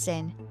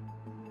person.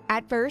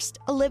 At first,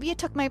 Olivia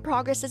took my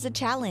progress as a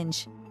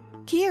challenge.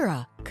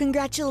 Kira,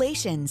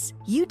 congratulations!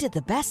 You did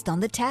the best on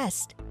the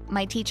test.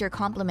 My teacher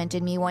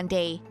complimented me one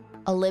day.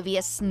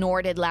 Olivia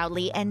snorted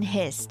loudly and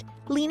hissed,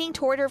 leaning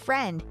toward her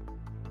friend.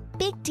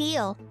 Big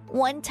deal.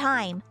 One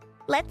time.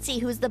 Let's see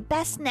who's the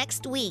best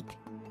next week.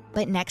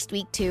 But next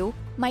week too,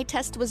 my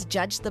test was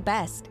judged the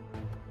best.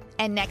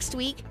 And next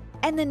week,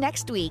 and the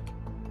next week.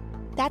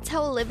 That's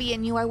how Olivia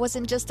knew I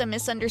wasn't just a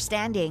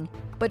misunderstanding,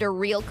 but a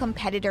real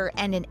competitor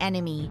and an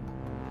enemy.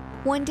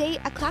 One day,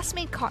 a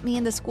classmate caught me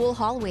in the school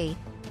hallway,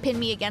 pinned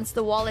me against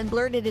the wall and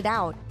blurted it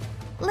out.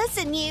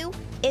 Listen, you!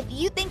 If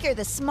you think you're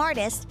the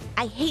smartest,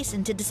 I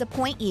hasten to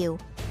disappoint you.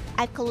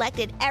 I've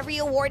collected every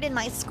award in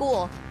my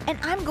school, and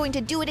I'm going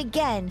to do it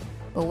again.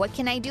 But what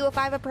can I do if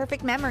I have a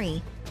perfect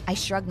memory? I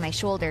shrugged my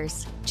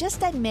shoulders.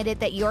 Just admit it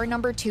that you're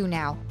number 2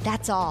 now,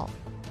 that's all.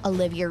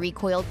 Olivia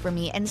recoiled from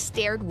me and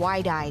stared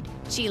wide-eyed.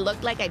 She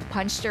looked like I'd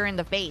punched her in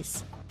the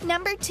face.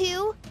 Number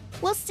 2?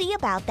 We'll see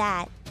about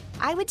that.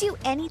 I would do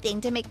anything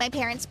to make my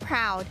parents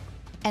proud.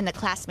 And the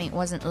classmate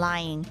wasn't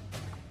lying.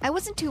 I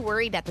wasn't too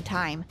worried at the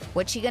time.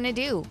 What's she gonna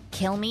do?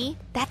 Kill me?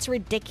 That's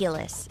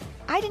ridiculous.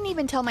 I didn't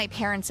even tell my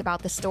parents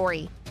about the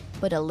story.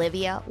 But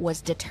Olivia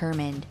was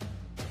determined.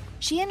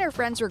 She and her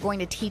friends were going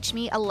to teach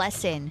me a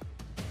lesson.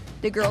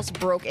 The girls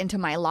broke into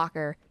my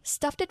locker,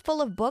 stuffed it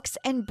full of books,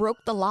 and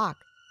broke the lock.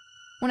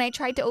 When I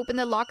tried to open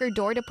the locker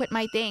door to put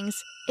my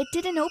things, it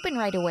didn't open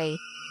right away.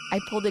 I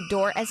pulled the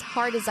door as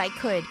hard as I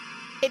could.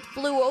 It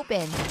flew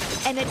open,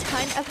 and a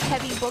ton of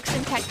heavy books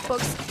and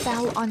textbooks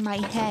fell on my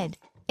head.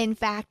 In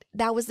fact,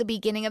 that was the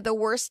beginning of the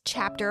worst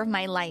chapter of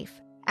my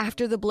life.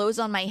 After the blows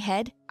on my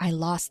head, I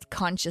lost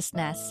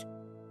consciousness.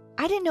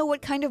 I didn't know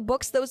what kind of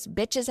books those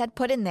bitches had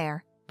put in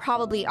there.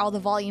 Probably all the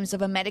volumes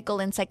of a medical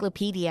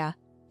encyclopedia.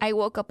 I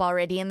woke up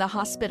already in the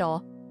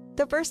hospital.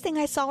 The first thing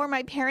I saw were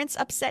my parents'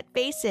 upset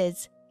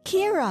faces.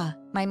 Kira,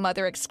 my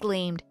mother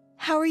exclaimed.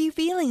 How are you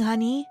feeling,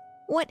 honey?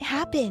 What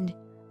happened?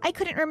 I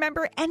couldn't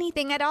remember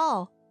anything at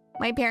all.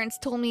 My parents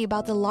told me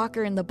about the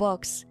locker and the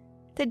books.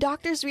 The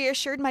doctors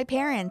reassured my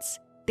parents.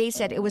 They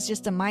said it was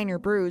just a minor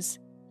bruise,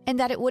 and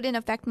that it wouldn't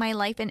affect my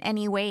life in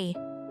any way.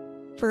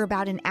 For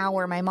about an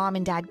hour, my mom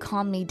and dad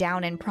calmed me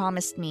down and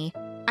promised me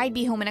I'd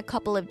be home in a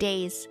couple of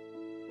days.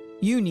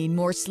 You need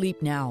more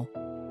sleep now,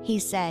 he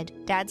said.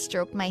 Dad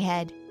stroked my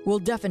head. We'll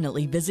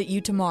definitely visit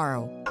you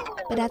tomorrow.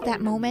 But at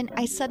that moment,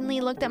 I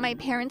suddenly looked at my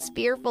parents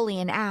fearfully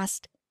and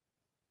asked,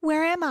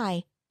 Where am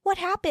I? What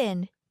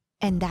happened?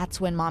 And that's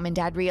when Mom and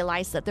Dad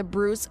realized that the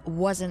bruise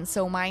wasn't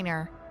so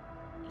minor.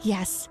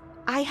 Yes,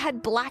 I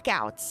had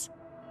blackouts.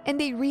 And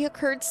they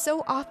reoccurred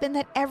so often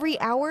that every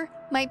hour,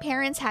 my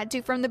parents had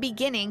to, from the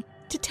beginning,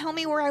 to tell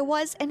me where I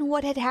was and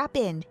what had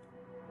happened.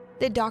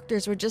 The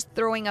doctors were just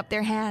throwing up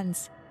their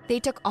hands. They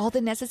took all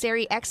the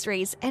necessary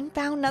x-rays and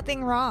found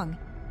nothing wrong.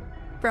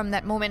 From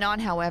that moment on,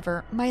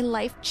 however, my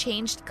life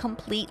changed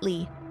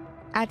completely.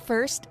 At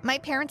first, my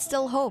parents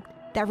still hoped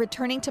that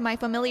returning to my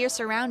familiar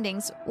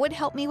surroundings would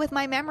help me with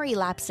my memory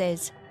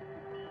lapses.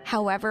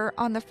 However,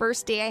 on the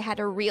first day I had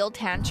a real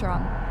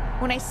tantrum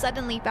when I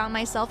suddenly found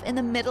myself in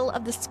the middle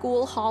of the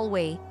school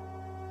hallway.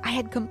 I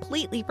had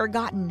completely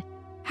forgotten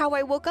how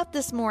I woke up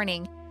this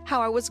morning,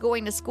 how I was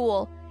going to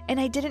school, and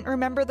I didn't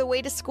remember the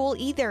way to school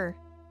either.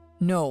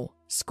 No,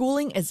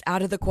 schooling is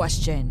out of the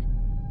question,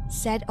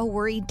 said a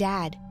worried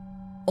dad.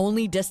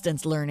 Only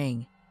distance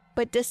learning.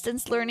 But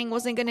distance learning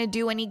wasn't going to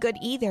do any good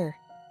either.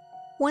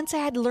 Once I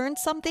had learned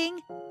something,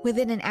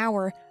 within an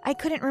hour, I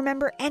couldn't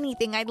remember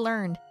anything I'd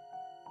learned.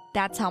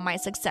 That's how my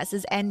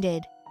successes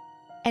ended.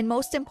 And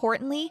most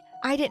importantly,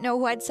 I didn't know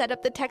who had set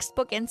up the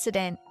textbook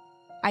incident.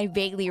 I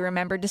vaguely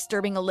remember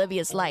disturbing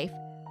Olivia's life,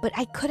 but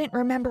I couldn't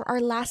remember our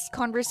last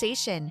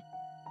conversation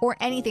or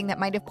anything that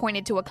might have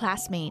pointed to a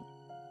classmate.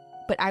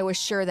 But I was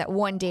sure that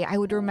one day I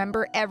would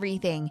remember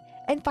everything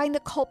and find the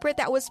culprit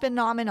that was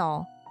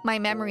phenomenal. My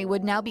memory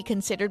would now be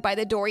considered by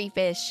the Dory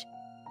fish.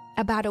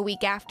 About a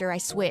week after I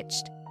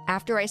switched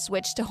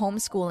to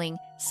homeschooling,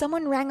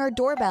 someone rang our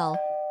doorbell.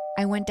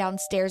 I went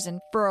downstairs and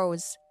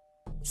froze.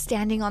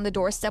 Standing on the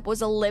doorstep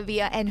was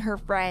Olivia and her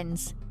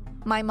friends.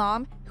 My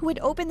mom, who had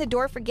opened the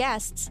door for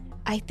guests,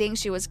 I think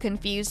she was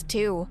confused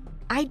too.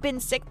 I'd been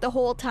sick the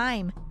whole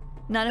time.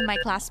 None of my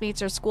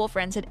classmates or school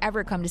friends had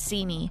ever come to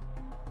see me.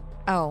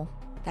 Oh,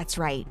 that's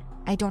right.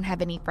 I don't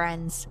have any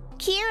friends.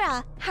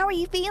 Kira, how are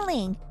you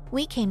feeling?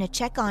 We came to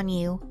check on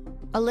you.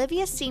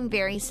 Olivia seemed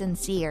very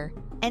sincere,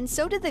 and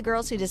so did the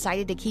girls who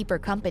decided to keep her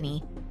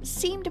company.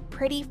 Seemed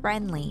pretty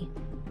friendly.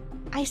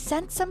 I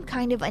sensed some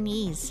kind of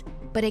unease,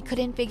 but I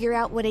couldn't figure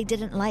out what I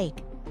didn't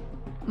like.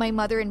 My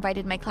mother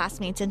invited my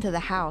classmates into the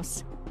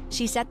house.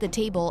 She set the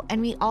table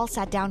and we all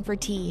sat down for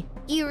tea.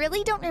 You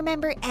really don't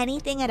remember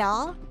anything at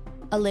all?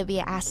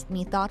 Olivia asked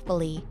me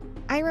thoughtfully.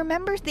 I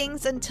remember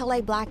things until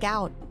I black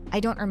out. I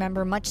don't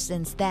remember much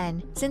since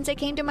then, since I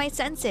came to my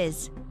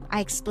senses.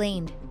 I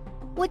explained.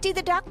 What do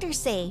the doctors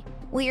say?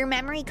 Will your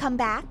memory come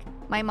back?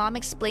 My mom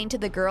explained to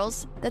the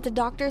girls that the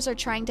doctors are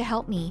trying to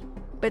help me.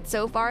 But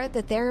so far,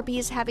 the therapy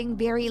is having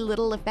very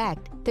little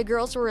effect. The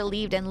girls were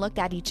relieved and looked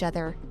at each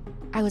other.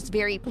 I was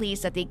very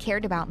pleased that they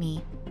cared about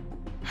me.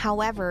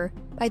 However,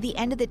 by the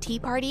end of the tea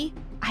party,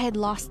 I had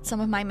lost some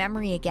of my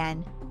memory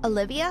again.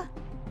 Olivia?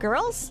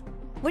 Girls?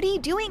 What are you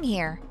doing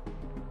here?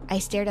 I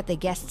stared at the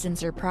guests in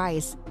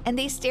surprise, and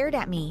they stared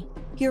at me.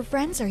 Your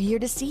friends are here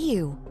to see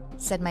you,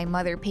 said my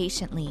mother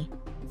patiently.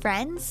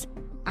 Friends?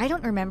 I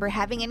don't remember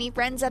having any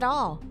friends at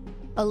all.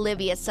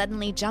 Olivia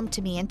suddenly jumped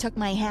to me and took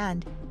my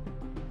hand.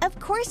 Of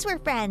course we're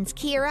friends,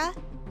 Kira.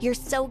 You're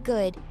so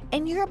good,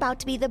 and you're about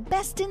to be the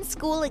best in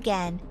school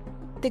again.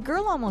 The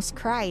girl almost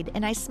cried,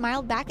 and I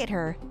smiled back at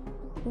her.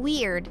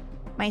 Weird.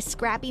 My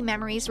scrappy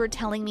memories were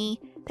telling me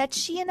that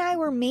she and I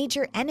were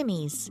major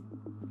enemies.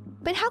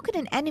 But how could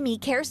an enemy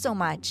care so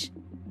much?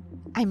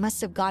 I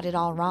must have got it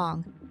all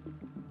wrong.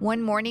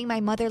 One morning,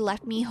 my mother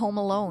left me home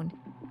alone.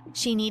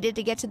 She needed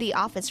to get to the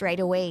office right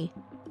away.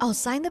 I'll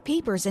sign the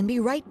papers and be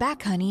right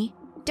back, honey.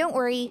 Don't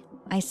worry,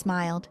 I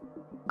smiled.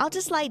 I'll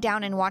just lie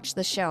down and watch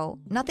the show.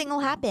 Nothing will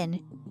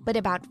happen. But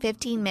about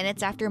 15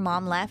 minutes after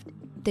Mom left,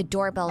 the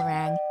doorbell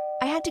rang.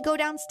 I had to go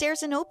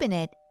downstairs and open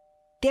it.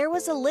 There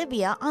was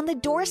Olivia on the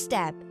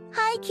doorstep.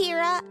 Hi,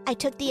 Kira. I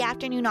took the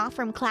afternoon off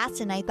from class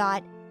and I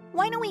thought,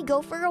 why don't we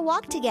go for a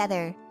walk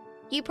together?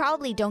 You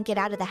probably don't get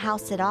out of the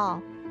house at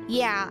all.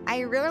 Yeah,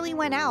 I rarely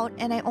went out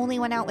and I only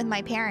went out with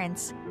my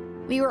parents.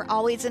 We were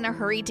always in a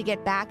hurry to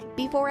get back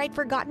before I'd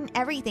forgotten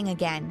everything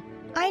again.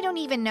 I don't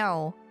even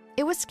know.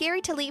 It was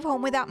scary to leave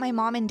home without my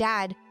mom and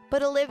dad,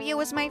 but Olivia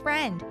was my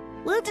friend.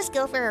 We'll just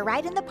go for a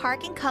ride in the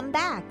park and come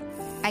back.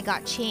 I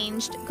got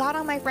changed, got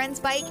on my friend's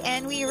bike,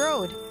 and we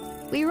rode.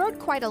 We rode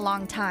quite a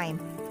long time.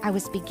 I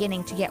was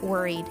beginning to get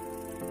worried.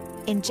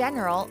 In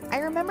general, I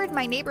remembered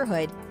my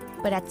neighborhood,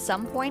 but at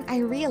some point I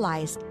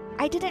realized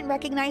I didn't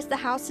recognize the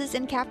houses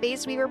and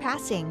cafes we were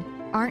passing.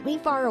 Aren't we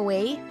far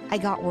away? I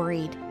got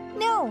worried.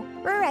 No,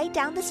 we're right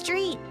down the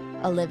street.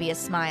 Olivia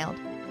smiled.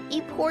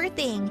 You poor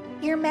thing,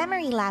 your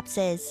memory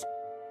lapses.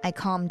 I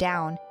calmed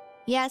down.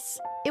 Yes,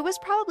 it was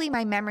probably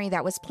my memory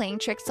that was playing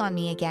tricks on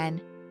me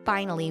again.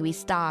 Finally, we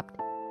stopped.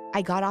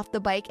 I got off the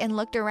bike and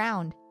looked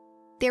around.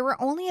 There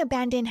were only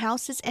abandoned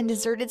houses and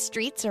deserted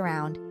streets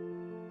around.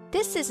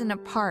 This isn't a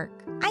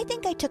park. I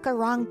think I took a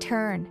wrong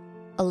turn.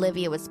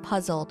 Olivia was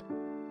puzzled.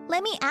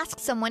 Let me ask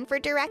someone for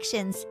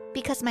directions,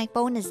 because my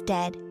phone is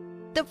dead.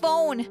 The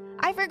phone!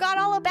 I forgot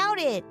all about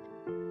it!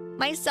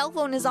 My cell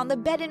phone is on the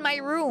bed in my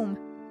room.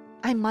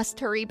 I must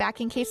hurry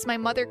back in case my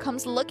mother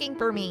comes looking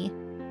for me.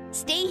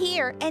 Stay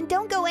here and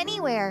don't go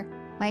anywhere,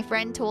 my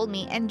friend told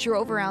me and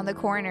drove around the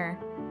corner.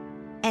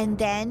 And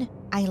then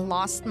I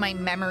lost my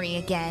memory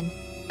again.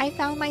 I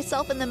found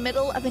myself in the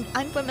middle of an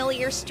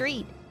unfamiliar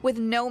street with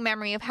no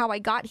memory of how I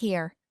got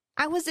here.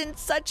 I was in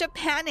such a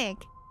panic.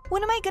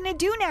 What am I gonna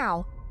do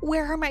now?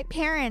 Where are my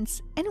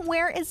parents? And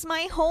where is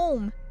my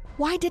home?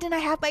 Why didn't I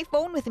have my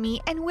phone with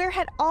me? And where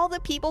had all the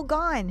people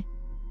gone?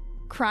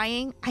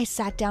 Crying, I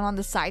sat down on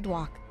the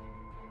sidewalk.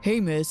 Hey,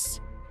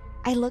 miss.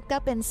 I looked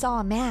up and saw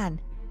a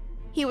man.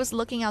 He was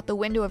looking out the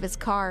window of his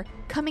car,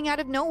 coming out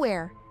of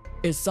nowhere.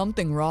 Is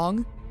something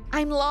wrong?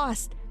 I'm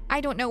lost.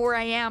 I don't know where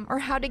I am or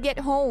how to get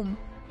home.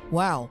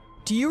 Wow.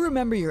 Do you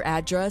remember your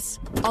address?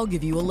 I'll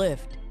give you a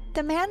lift.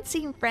 The man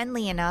seemed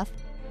friendly enough.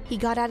 He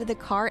got out of the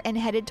car and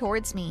headed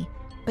towards me.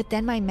 But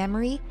then my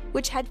memory,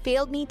 which had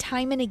failed me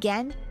time and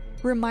again,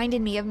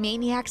 reminded me of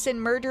maniacs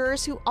and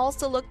murderers who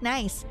also look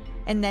nice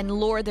and then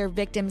lure their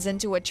victims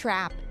into a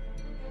trap.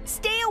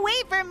 Stay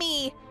away from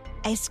me!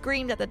 I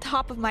screamed at the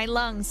top of my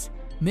lungs.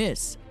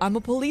 Miss, I'm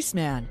a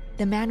policeman.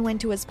 The man went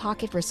to his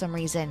pocket for some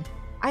reason.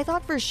 I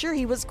thought for sure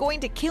he was going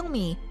to kill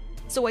me.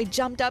 So I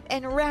jumped up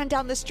and ran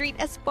down the street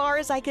as far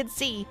as I could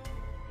see.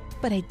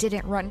 But I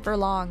didn't run for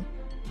long.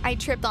 I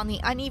tripped on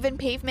the uneven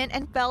pavement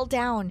and fell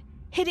down,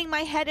 hitting my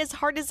head as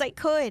hard as I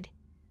could.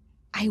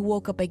 I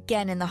woke up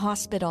again in the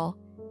hospital.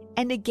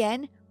 And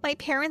again, my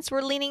parents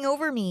were leaning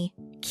over me.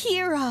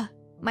 Kira!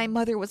 My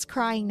mother was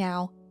crying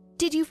now.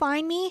 Did you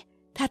find me?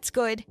 That's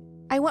good.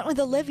 I went with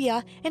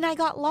Olivia and I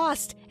got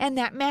lost, and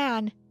that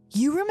man.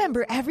 You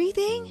remember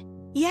everything?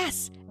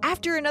 Yes,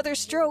 after another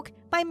stroke,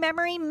 my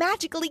memory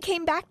magically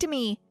came back to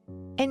me.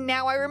 And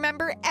now I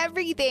remember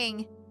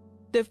everything.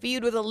 The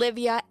feud with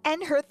Olivia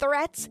and her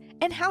threats,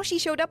 and how she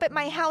showed up at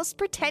my house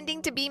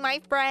pretending to be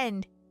my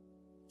friend.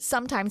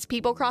 Sometimes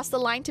people cross the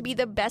line to be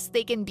the best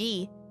they can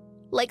be.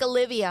 Like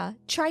Olivia,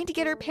 trying to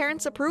get her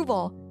parents'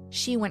 approval.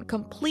 She went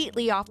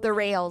completely off the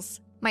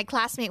rails. My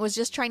classmate was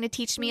just trying to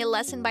teach me a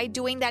lesson by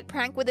doing that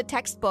prank with the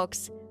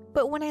textbooks.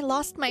 But when I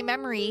lost my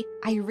memory,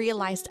 I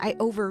realized I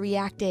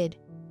overreacted.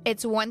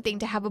 It's one thing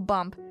to have a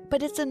bump,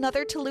 but it's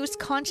another to lose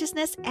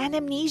consciousness and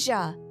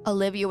amnesia.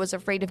 Olivia was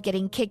afraid of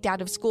getting kicked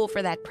out of school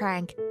for that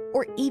prank,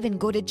 or even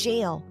go to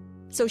jail.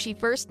 So she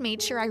first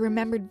made sure I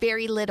remembered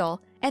very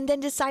little, and then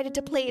decided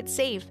to play it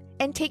safe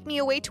and take me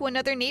away to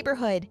another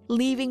neighborhood,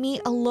 leaving me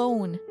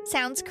alone.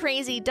 Sounds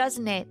crazy,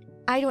 doesn't it?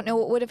 I don't know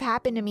what would have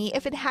happened to me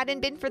if it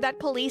hadn't been for that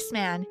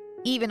policeman.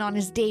 Even on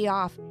his day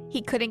off,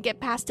 he couldn't get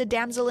past a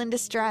damsel in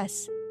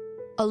distress.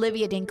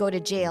 Olivia didn't go to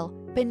jail,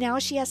 but now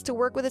she has to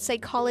work with a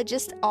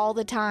psychologist all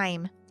the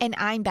time. And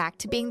I'm back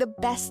to being the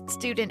best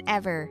student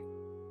ever.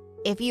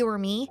 If you were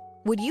me,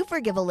 would you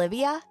forgive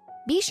Olivia?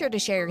 Be sure to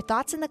share your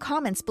thoughts in the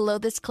comments below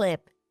this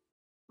clip.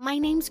 My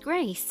name's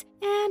Grace,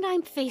 and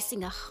I'm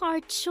facing a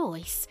hard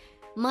choice.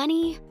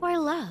 Money or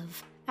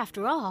love?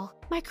 After all,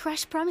 my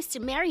crush promised to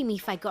marry me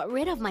if I got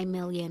rid of my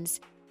millions.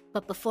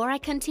 But before I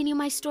continue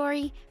my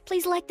story,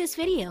 please like this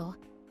video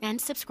and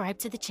subscribe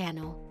to the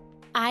channel.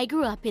 I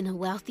grew up in a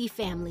wealthy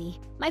family.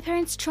 My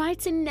parents tried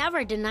to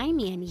never deny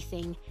me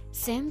anything,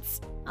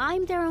 since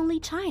I'm their only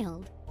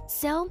child.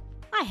 So,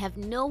 I have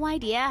no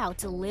idea how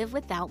to live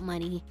without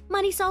money.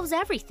 Money solves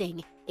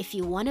everything. If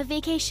you want a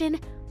vacation,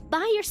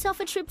 buy yourself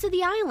a trip to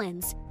the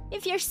islands.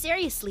 If you're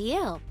seriously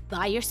ill,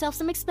 buy yourself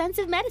some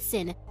expensive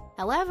medicine.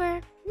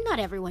 However, not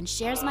everyone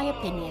shares my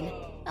opinion.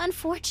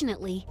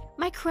 Unfortunately,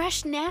 my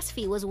crush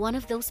Nasfi was one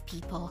of those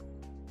people.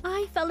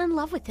 I fell in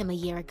love with him a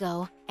year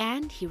ago,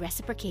 and he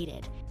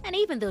reciprocated. And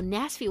even though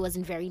Nasfi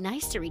wasn't very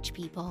nice to rich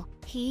people,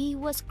 he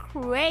was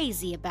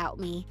crazy about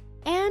me.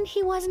 And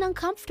he wasn't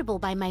uncomfortable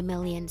by my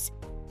millions.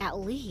 At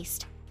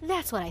least,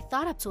 that's what I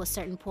thought up to a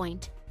certain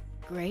point.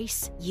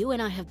 Grace, you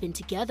and I have been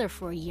together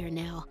for a year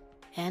now,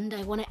 and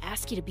I want to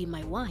ask you to be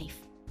my wife.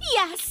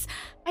 Yes!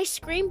 I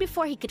screamed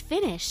before he could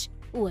finish.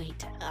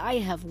 Wait, I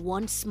have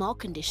one small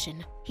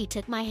condition. He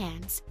took my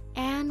hands.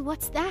 And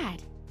what's that?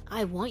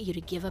 I want you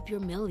to give up your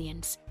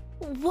millions.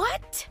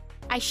 What?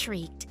 I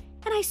shrieked,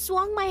 and I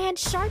swung my hand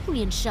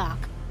sharply in shock.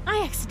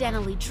 I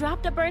accidentally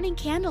dropped a burning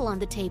candle on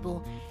the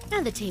table,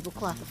 and the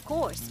tablecloth, of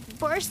course,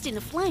 burst into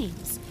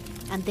flames.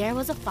 And there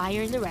was a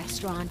fire in the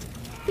restaurant.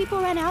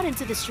 People ran out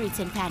into the streets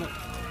in panic.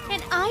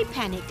 And I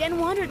panicked and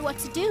wondered what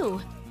to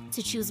do.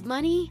 To choose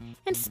money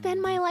and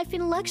spend my life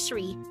in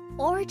luxury,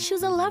 or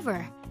choose a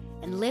lover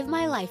and live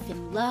my life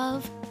in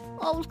love,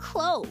 old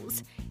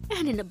clothes,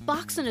 and in a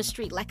box on the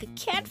street like a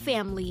cat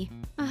family.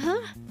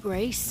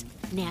 Grace,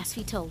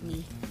 Nasfi told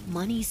me,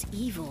 money's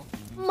evil.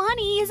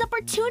 Money is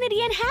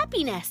opportunity and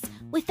happiness.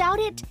 Without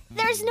it,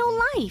 there's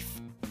no life.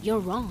 You're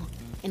wrong,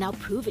 and I'll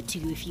prove it to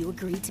you if you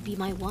agree to be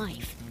my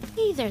wife.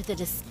 Either the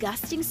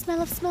disgusting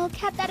smell of smoke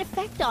had that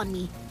effect on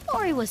me,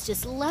 or it was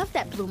just love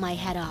that blew my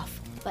head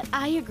off. But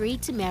I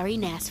agreed to marry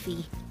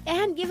Nasfi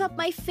and give up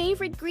my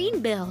favorite green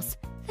bills.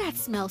 That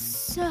smells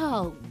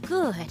so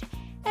good,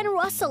 and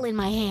rustle in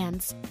my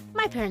hands.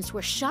 My parents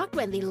were shocked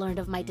when they learned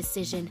of my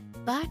decision,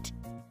 but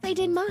they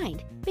didn't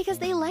mind because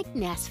they liked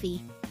Nasfi,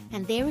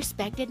 and they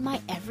respected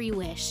my every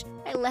wish.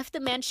 I left the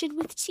mansion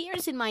with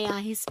tears in my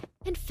eyes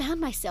and found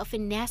myself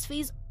in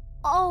Nasfi's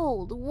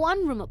old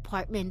one-room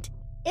apartment.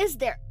 Is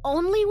there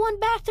only one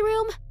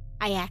bathroom?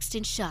 I asked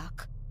in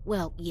shock.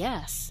 Well,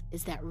 yes.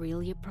 Is that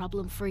really a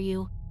problem for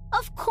you?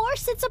 Of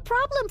course it's a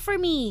problem for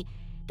me.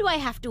 Do I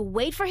have to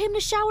wait for him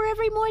to shower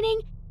every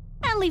morning?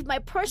 and leave my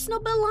personal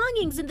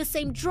belongings in the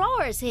same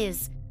drawer as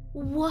his.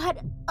 What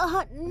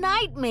a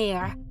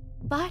nightmare!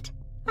 But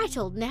I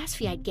told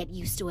Nasfi I'd get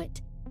used to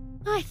it.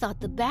 I thought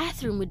the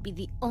bathroom would be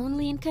the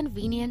only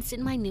inconvenience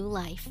in my new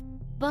life.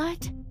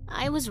 But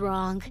I was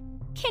wrong.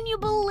 Can you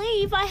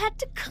believe I had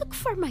to cook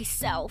for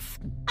myself?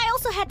 I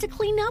also had to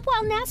clean up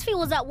while Nasfi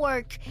was at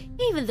work.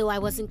 Even though I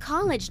was in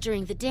college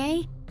during the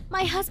day,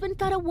 my husband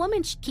thought a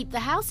woman should keep the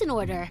house in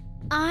order.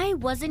 I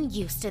wasn't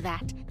used to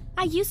that.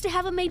 I used to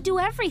have a maid do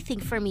everything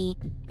for me.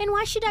 And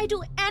why should I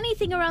do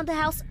anything around the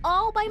house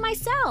all by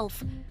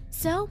myself?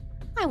 So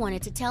I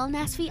wanted to tell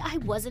Nasfi I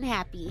wasn't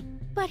happy.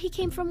 But he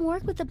came from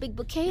work with a big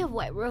bouquet of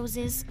white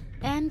roses,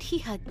 and he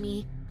hugged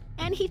me.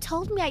 And he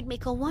told me I'd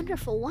make a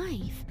wonderful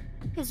wife.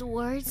 His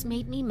words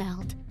made me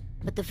melt.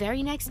 But the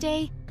very next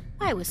day,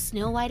 I was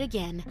Snow White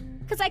again,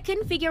 because I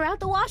couldn't figure out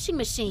the washing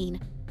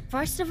machine.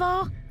 First of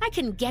all, I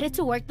couldn't get it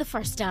to work the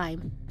first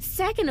time.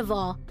 Second of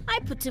all, I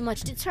put too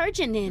much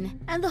detergent in,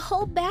 and the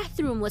whole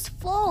bathroom was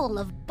full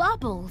of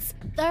bubbles.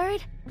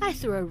 Third, I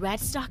threw a red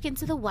sock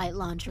into the white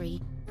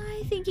laundry.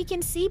 I think you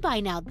can see by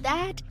now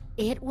that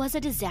it was a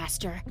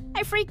disaster.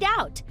 I freaked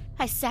out.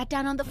 I sat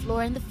down on the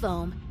floor in the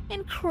foam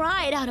and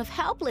cried out of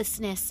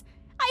helplessness.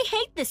 I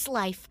hate this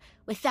life.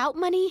 Without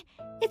money,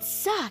 it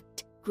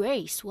sucked.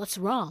 Grace, what's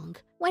wrong?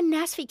 When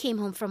Nasfi came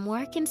home from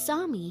work and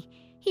saw me,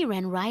 he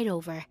ran right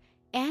over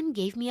and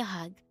gave me a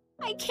hug.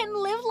 I can't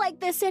live like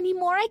this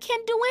anymore. I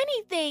can't do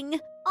anything.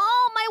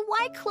 All my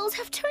white clothes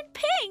have turned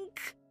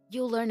pink.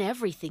 You'll learn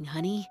everything,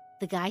 honey.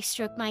 The guy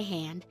stroked my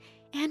hand,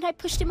 and I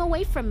pushed him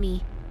away from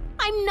me.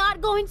 I'm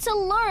not going to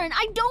learn.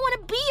 I don't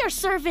want to be your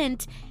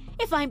servant.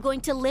 If I'm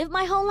going to live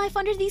my whole life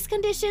under these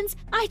conditions,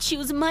 I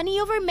choose money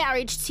over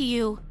marriage to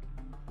you.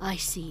 I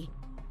see.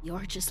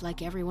 You're just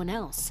like everyone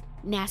else,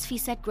 Nasfi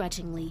said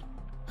grudgingly.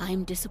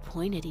 I'm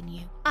disappointed in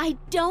you. I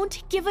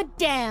don't give a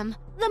damn.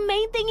 The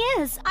main thing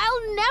is,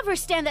 I'll never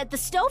stand at the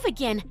stove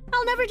again.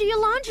 I'll never do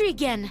your laundry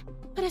again.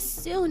 But as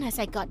soon as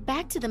I got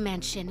back to the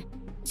mansion,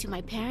 to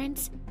my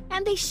parents,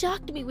 and they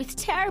shocked me with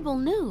terrible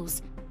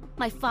news.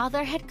 My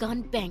father had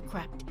gone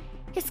bankrupt.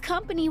 His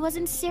company was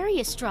in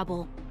serious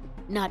trouble.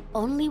 Not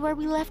only were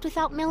we left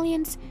without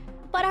millions,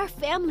 but our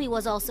family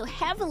was also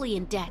heavily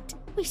in debt.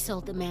 We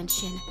sold the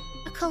mansion,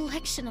 a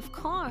collection of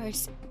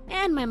cars,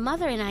 and my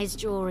mother and I's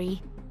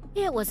jewelry.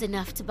 It was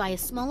enough to buy a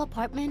small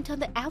apartment on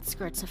the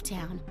outskirts of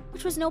town,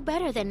 which was no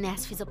better than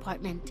Nasfi's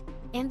apartment.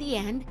 In the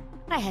end,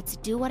 I had to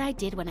do what I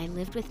did when I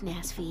lived with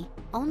Nasfi.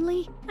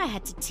 Only, I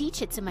had to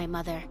teach it to my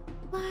mother.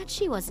 But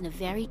she wasn't a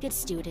very good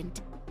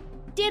student.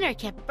 Dinner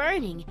kept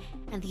burning,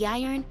 and the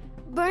iron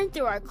burned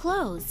through our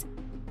clothes.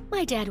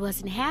 My dad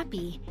wasn't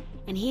happy,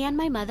 and he and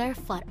my mother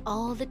fought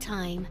all the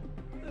time.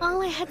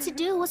 All I had to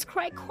do was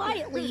cry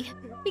quietly,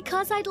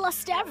 because I'd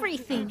lost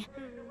everything.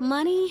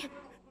 Money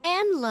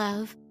and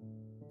love.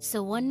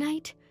 So one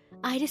night,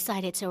 I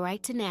decided to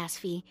write to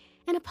Nasfi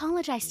and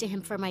apologize to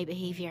him for my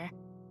behavior.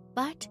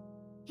 But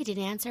he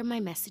didn't answer my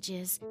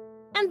messages.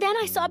 And then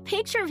I saw a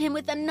picture of him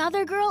with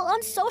another girl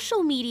on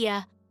social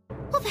media.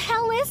 What the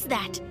hell is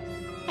that?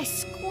 I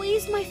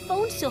squeezed my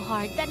phone so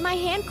hard that my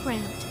hand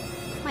cramped.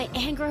 My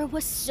anger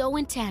was so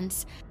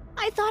intense.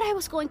 I thought I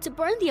was going to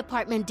burn the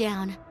apartment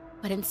down.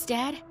 But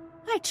instead,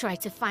 I tried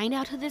to find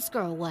out who this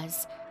girl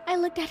was. I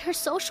looked at her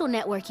social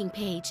networking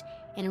page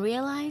and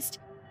realized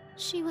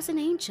she was an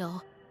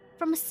angel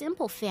from a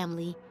simple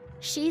family.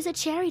 She's a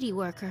charity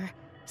worker,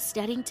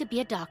 studying to be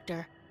a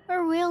doctor.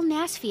 A real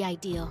Nasfi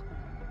ideal,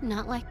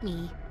 not like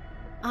me.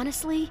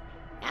 Honestly,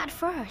 at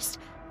first,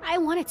 I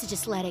wanted to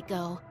just let it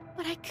go,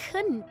 but I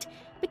couldn't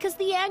because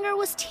the anger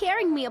was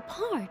tearing me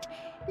apart.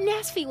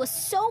 Nasfi was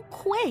so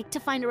quick to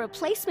find a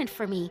replacement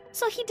for me,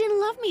 so he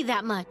didn't love me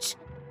that much.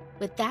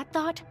 With that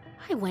thought,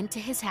 I went to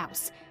his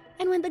house,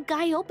 and when the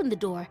guy opened the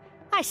door,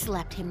 I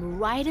slapped him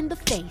right in the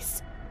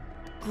face.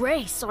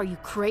 Grace, are you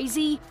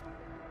crazy?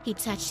 He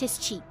touched his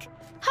cheek.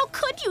 How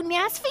could you,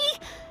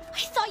 Nasfi? I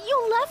thought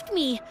you left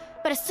me,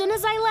 but as soon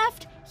as I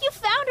left, you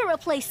found a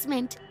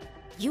replacement.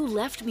 You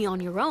left me on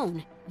your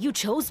own. You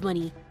chose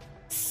money.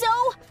 So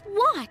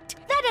what?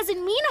 That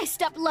doesn't mean I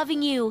stopped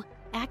loving you.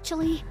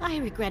 Actually, I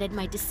regretted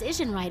my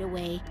decision right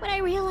away, but I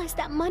realized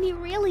that money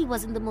really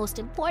wasn't the most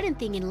important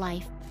thing in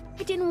life.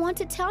 I didn't want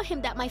to tell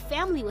him that my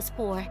family was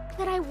poor,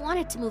 that I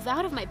wanted to move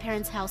out of my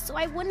parents' house so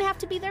I wouldn't have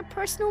to be their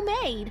personal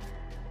maid.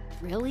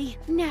 Really?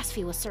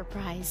 Nasfi was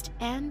surprised,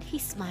 and he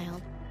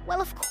smiled.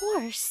 Well, of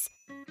course.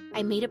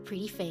 I made a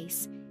pretty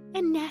face,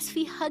 and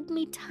Nasfi hugged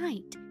me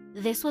tight.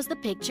 This was the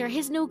picture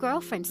his new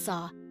girlfriend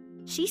saw.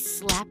 She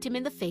slapped him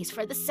in the face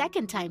for the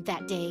second time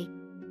that day.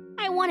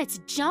 I wanted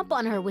to jump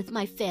on her with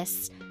my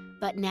fists,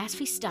 but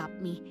Nasfi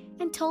stopped me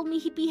and told me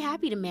he'd be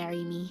happy to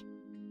marry me.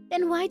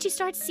 Then why'd you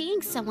start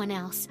seeing someone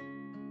else?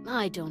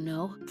 I don't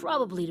know.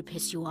 Probably to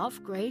piss you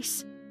off,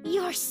 Grace.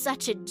 You're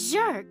such a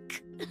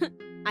jerk.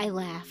 I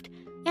laughed,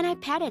 and I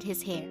patted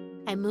his hair.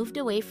 I moved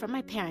away from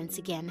my parents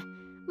again.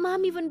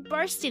 Mom even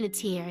burst into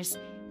tears,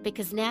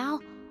 because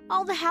now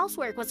all the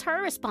housework was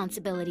her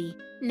responsibility.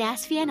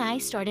 Nasfi and I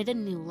started a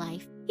new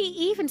life. He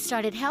even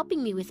started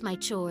helping me with my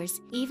chores,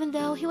 even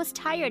though he was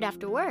tired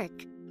after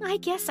work. I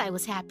guess I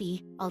was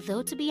happy,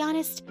 although to be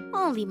honest,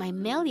 only my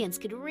millions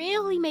could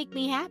really make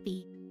me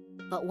happy.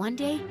 But one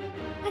day,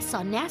 I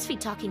saw Nasfi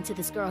talking to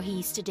this girl he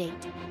used to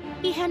date.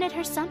 He handed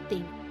her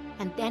something,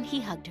 and then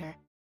he hugged her.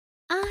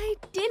 I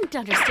didn't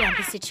understand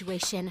the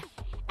situation.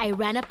 I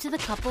ran up to the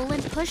couple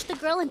and pushed the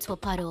girl into a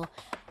puddle,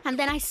 and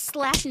then I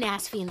slapped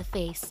Nasfi in the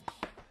face.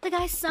 The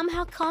guy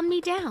somehow calmed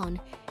me down,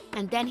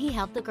 and then he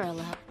helped the girl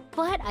up.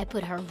 But I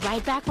put her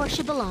right back where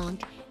she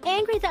belonged,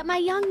 angry that my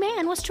young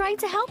man was trying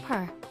to help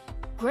her.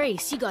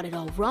 "Grace, you got it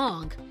all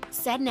wrong,"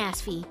 said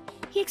Nasfi.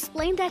 He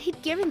explained that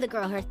he'd given the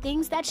girl her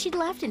things that she'd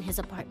left in his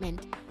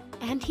apartment.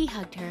 And he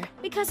hugged her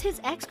because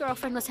his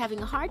ex-girlfriend was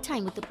having a hard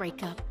time with the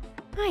breakup.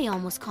 I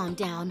almost calmed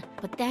down,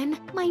 but then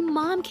my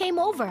mom came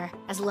over.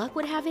 As luck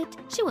would have it,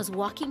 she was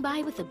walking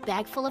by with a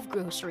bag full of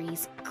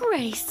groceries.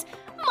 "Grace,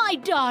 my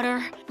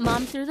daughter!"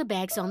 Mom threw the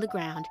bags on the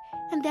ground,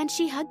 and then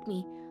she hugged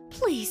me.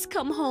 "Please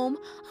come home.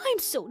 I'm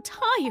so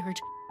tired."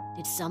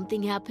 "Did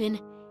something happen?"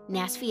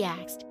 Nasfi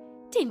asked.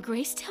 "Didn't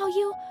Grace tell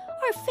you?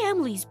 Our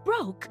family's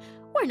broke.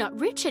 We're not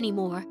rich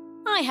anymore.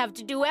 I have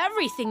to do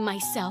everything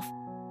myself.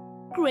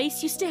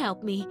 Grace used to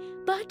help me,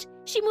 but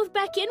she moved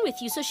back in with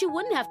you so she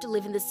wouldn't have to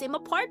live in the same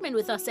apartment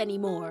with us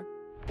anymore."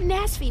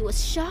 Nasfi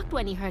was shocked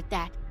when he heard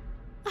that.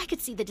 I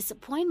could see the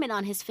disappointment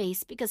on his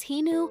face because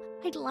he knew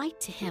I'd lied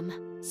to him.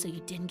 "So you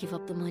didn't give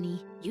up the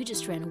money? You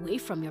just ran away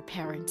from your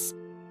parents."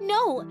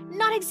 "No,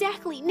 not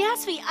exactly.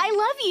 Nasfi, I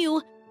love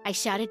you!" I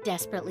shouted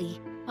desperately.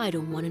 "I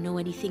don't want to know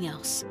anything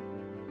else."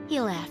 He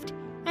laughed,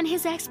 and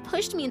his ex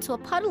pushed me into a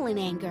puddle in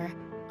anger.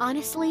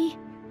 Honestly,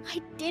 I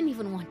didn't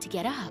even want to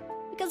get up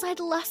because I'd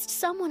lost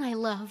someone I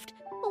loved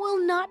who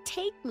will not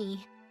take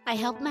me. I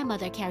helped my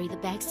mother carry the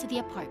bags to the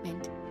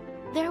apartment.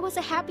 There was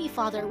a happy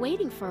father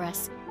waiting for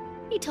us.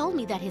 He told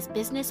me that his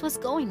business was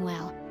going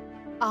well.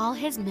 All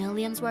his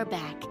millions were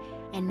back,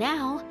 and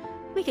now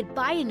we could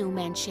buy a new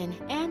mansion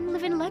and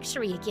live in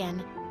luxury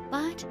again.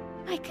 But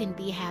I couldn't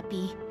be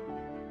happy.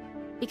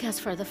 Because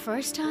for the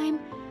first time,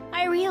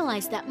 I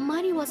realized that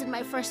money wasn't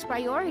my first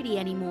priority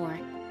anymore.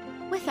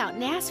 Without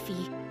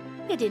Nasfi,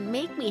 it didn't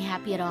make me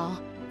happy at all.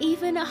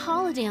 Even a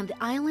holiday on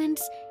the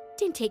islands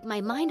didn't take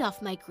my mind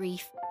off my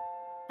grief.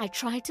 I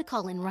tried to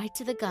call and write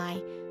to the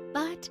guy,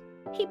 but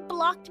he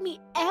blocked me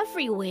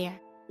everywhere.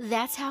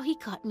 That's how he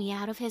cut me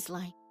out of his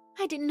life.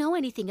 I didn't know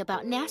anything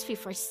about Nasfi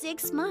for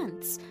 6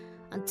 months,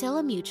 until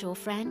a mutual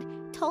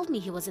friend told me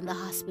he was in the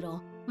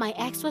hospital. My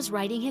ex was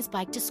riding his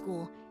bike to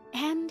school,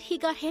 and he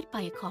got hit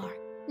by a car.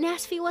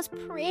 Nasfi was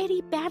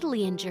pretty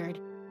badly injured.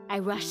 I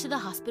rushed to the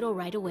hospital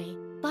right away,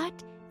 but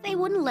they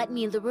wouldn't let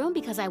me in the room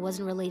because I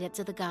wasn't related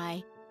to the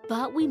guy.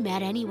 But we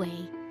met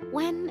anyway,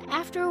 when,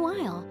 after a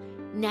while,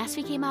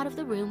 Nasfi came out of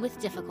the room with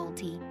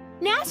difficulty.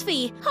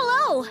 "Nasfi,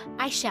 hello!"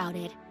 I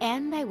shouted,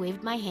 and I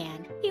waved my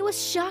hand. He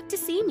was shocked to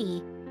see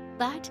me,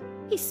 but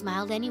he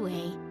smiled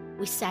anyway.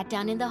 We sat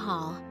down in the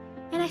hall,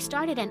 and I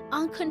started an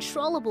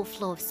uncontrollable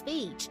flow of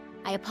speech.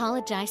 I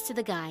apologized to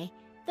the guy.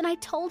 Then I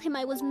told him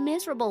I was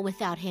miserable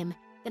without him.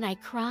 Then I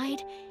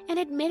cried and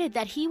admitted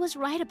that he was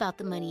right about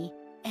the money.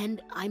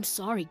 "And I'm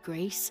sorry,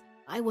 Grace.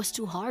 I was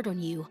too hard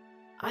on you.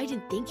 I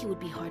didn't think it would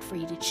be hard for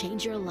you to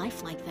change your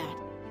life like that."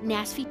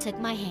 Nasfi took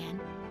my hand,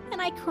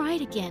 and I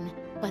cried again.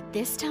 But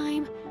this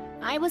time,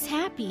 I was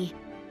happy.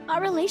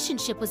 Our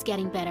relationship was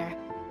getting better.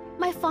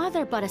 My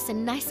father bought us a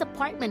nice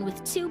apartment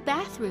with 2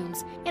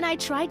 bathrooms, and I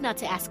tried not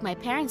to ask my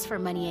parents for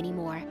money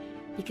anymore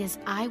because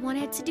I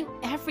wanted to do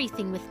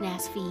everything with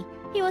Nasfi.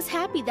 He was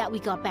happy that we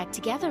got back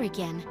together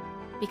again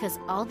because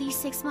all these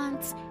 6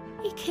 months,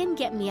 he couldn't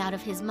get me out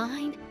of his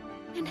mind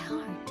and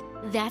heart.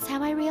 That's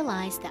how I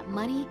realized that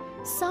money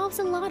solves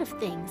a lot of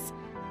things,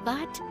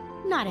 but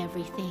not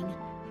everything.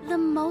 The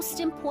most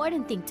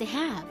important thing to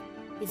have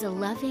is a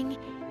loving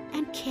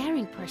and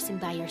caring person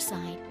by your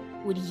side.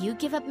 Would you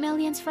give up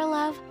millions for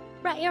love?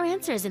 Write your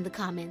answers in the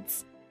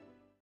comments.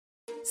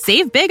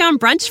 Save big on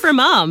brunch for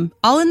mom,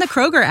 all in the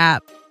Kroger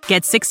app.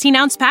 Get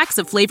 16-ounce packs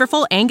of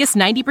flavorful Angus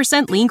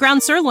 90% lean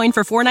ground sirloin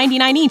for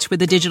 $4.99 each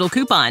with a digital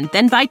coupon.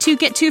 Then buy 2,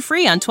 get 2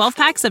 free on 12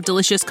 packs of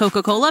delicious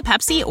Coca-Cola,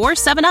 Pepsi, or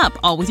 7-Up,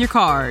 all with your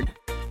card.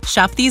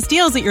 Shop these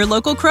deals at your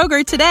local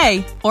Kroger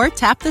today, or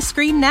tap the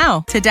screen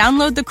now to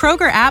download the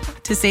Kroger app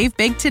to save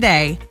big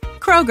today.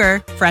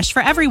 Kroger, fresh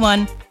for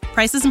everyone.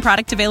 Prices and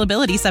product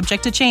availability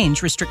subject to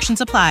change.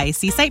 Restrictions apply.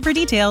 See site for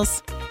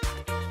details.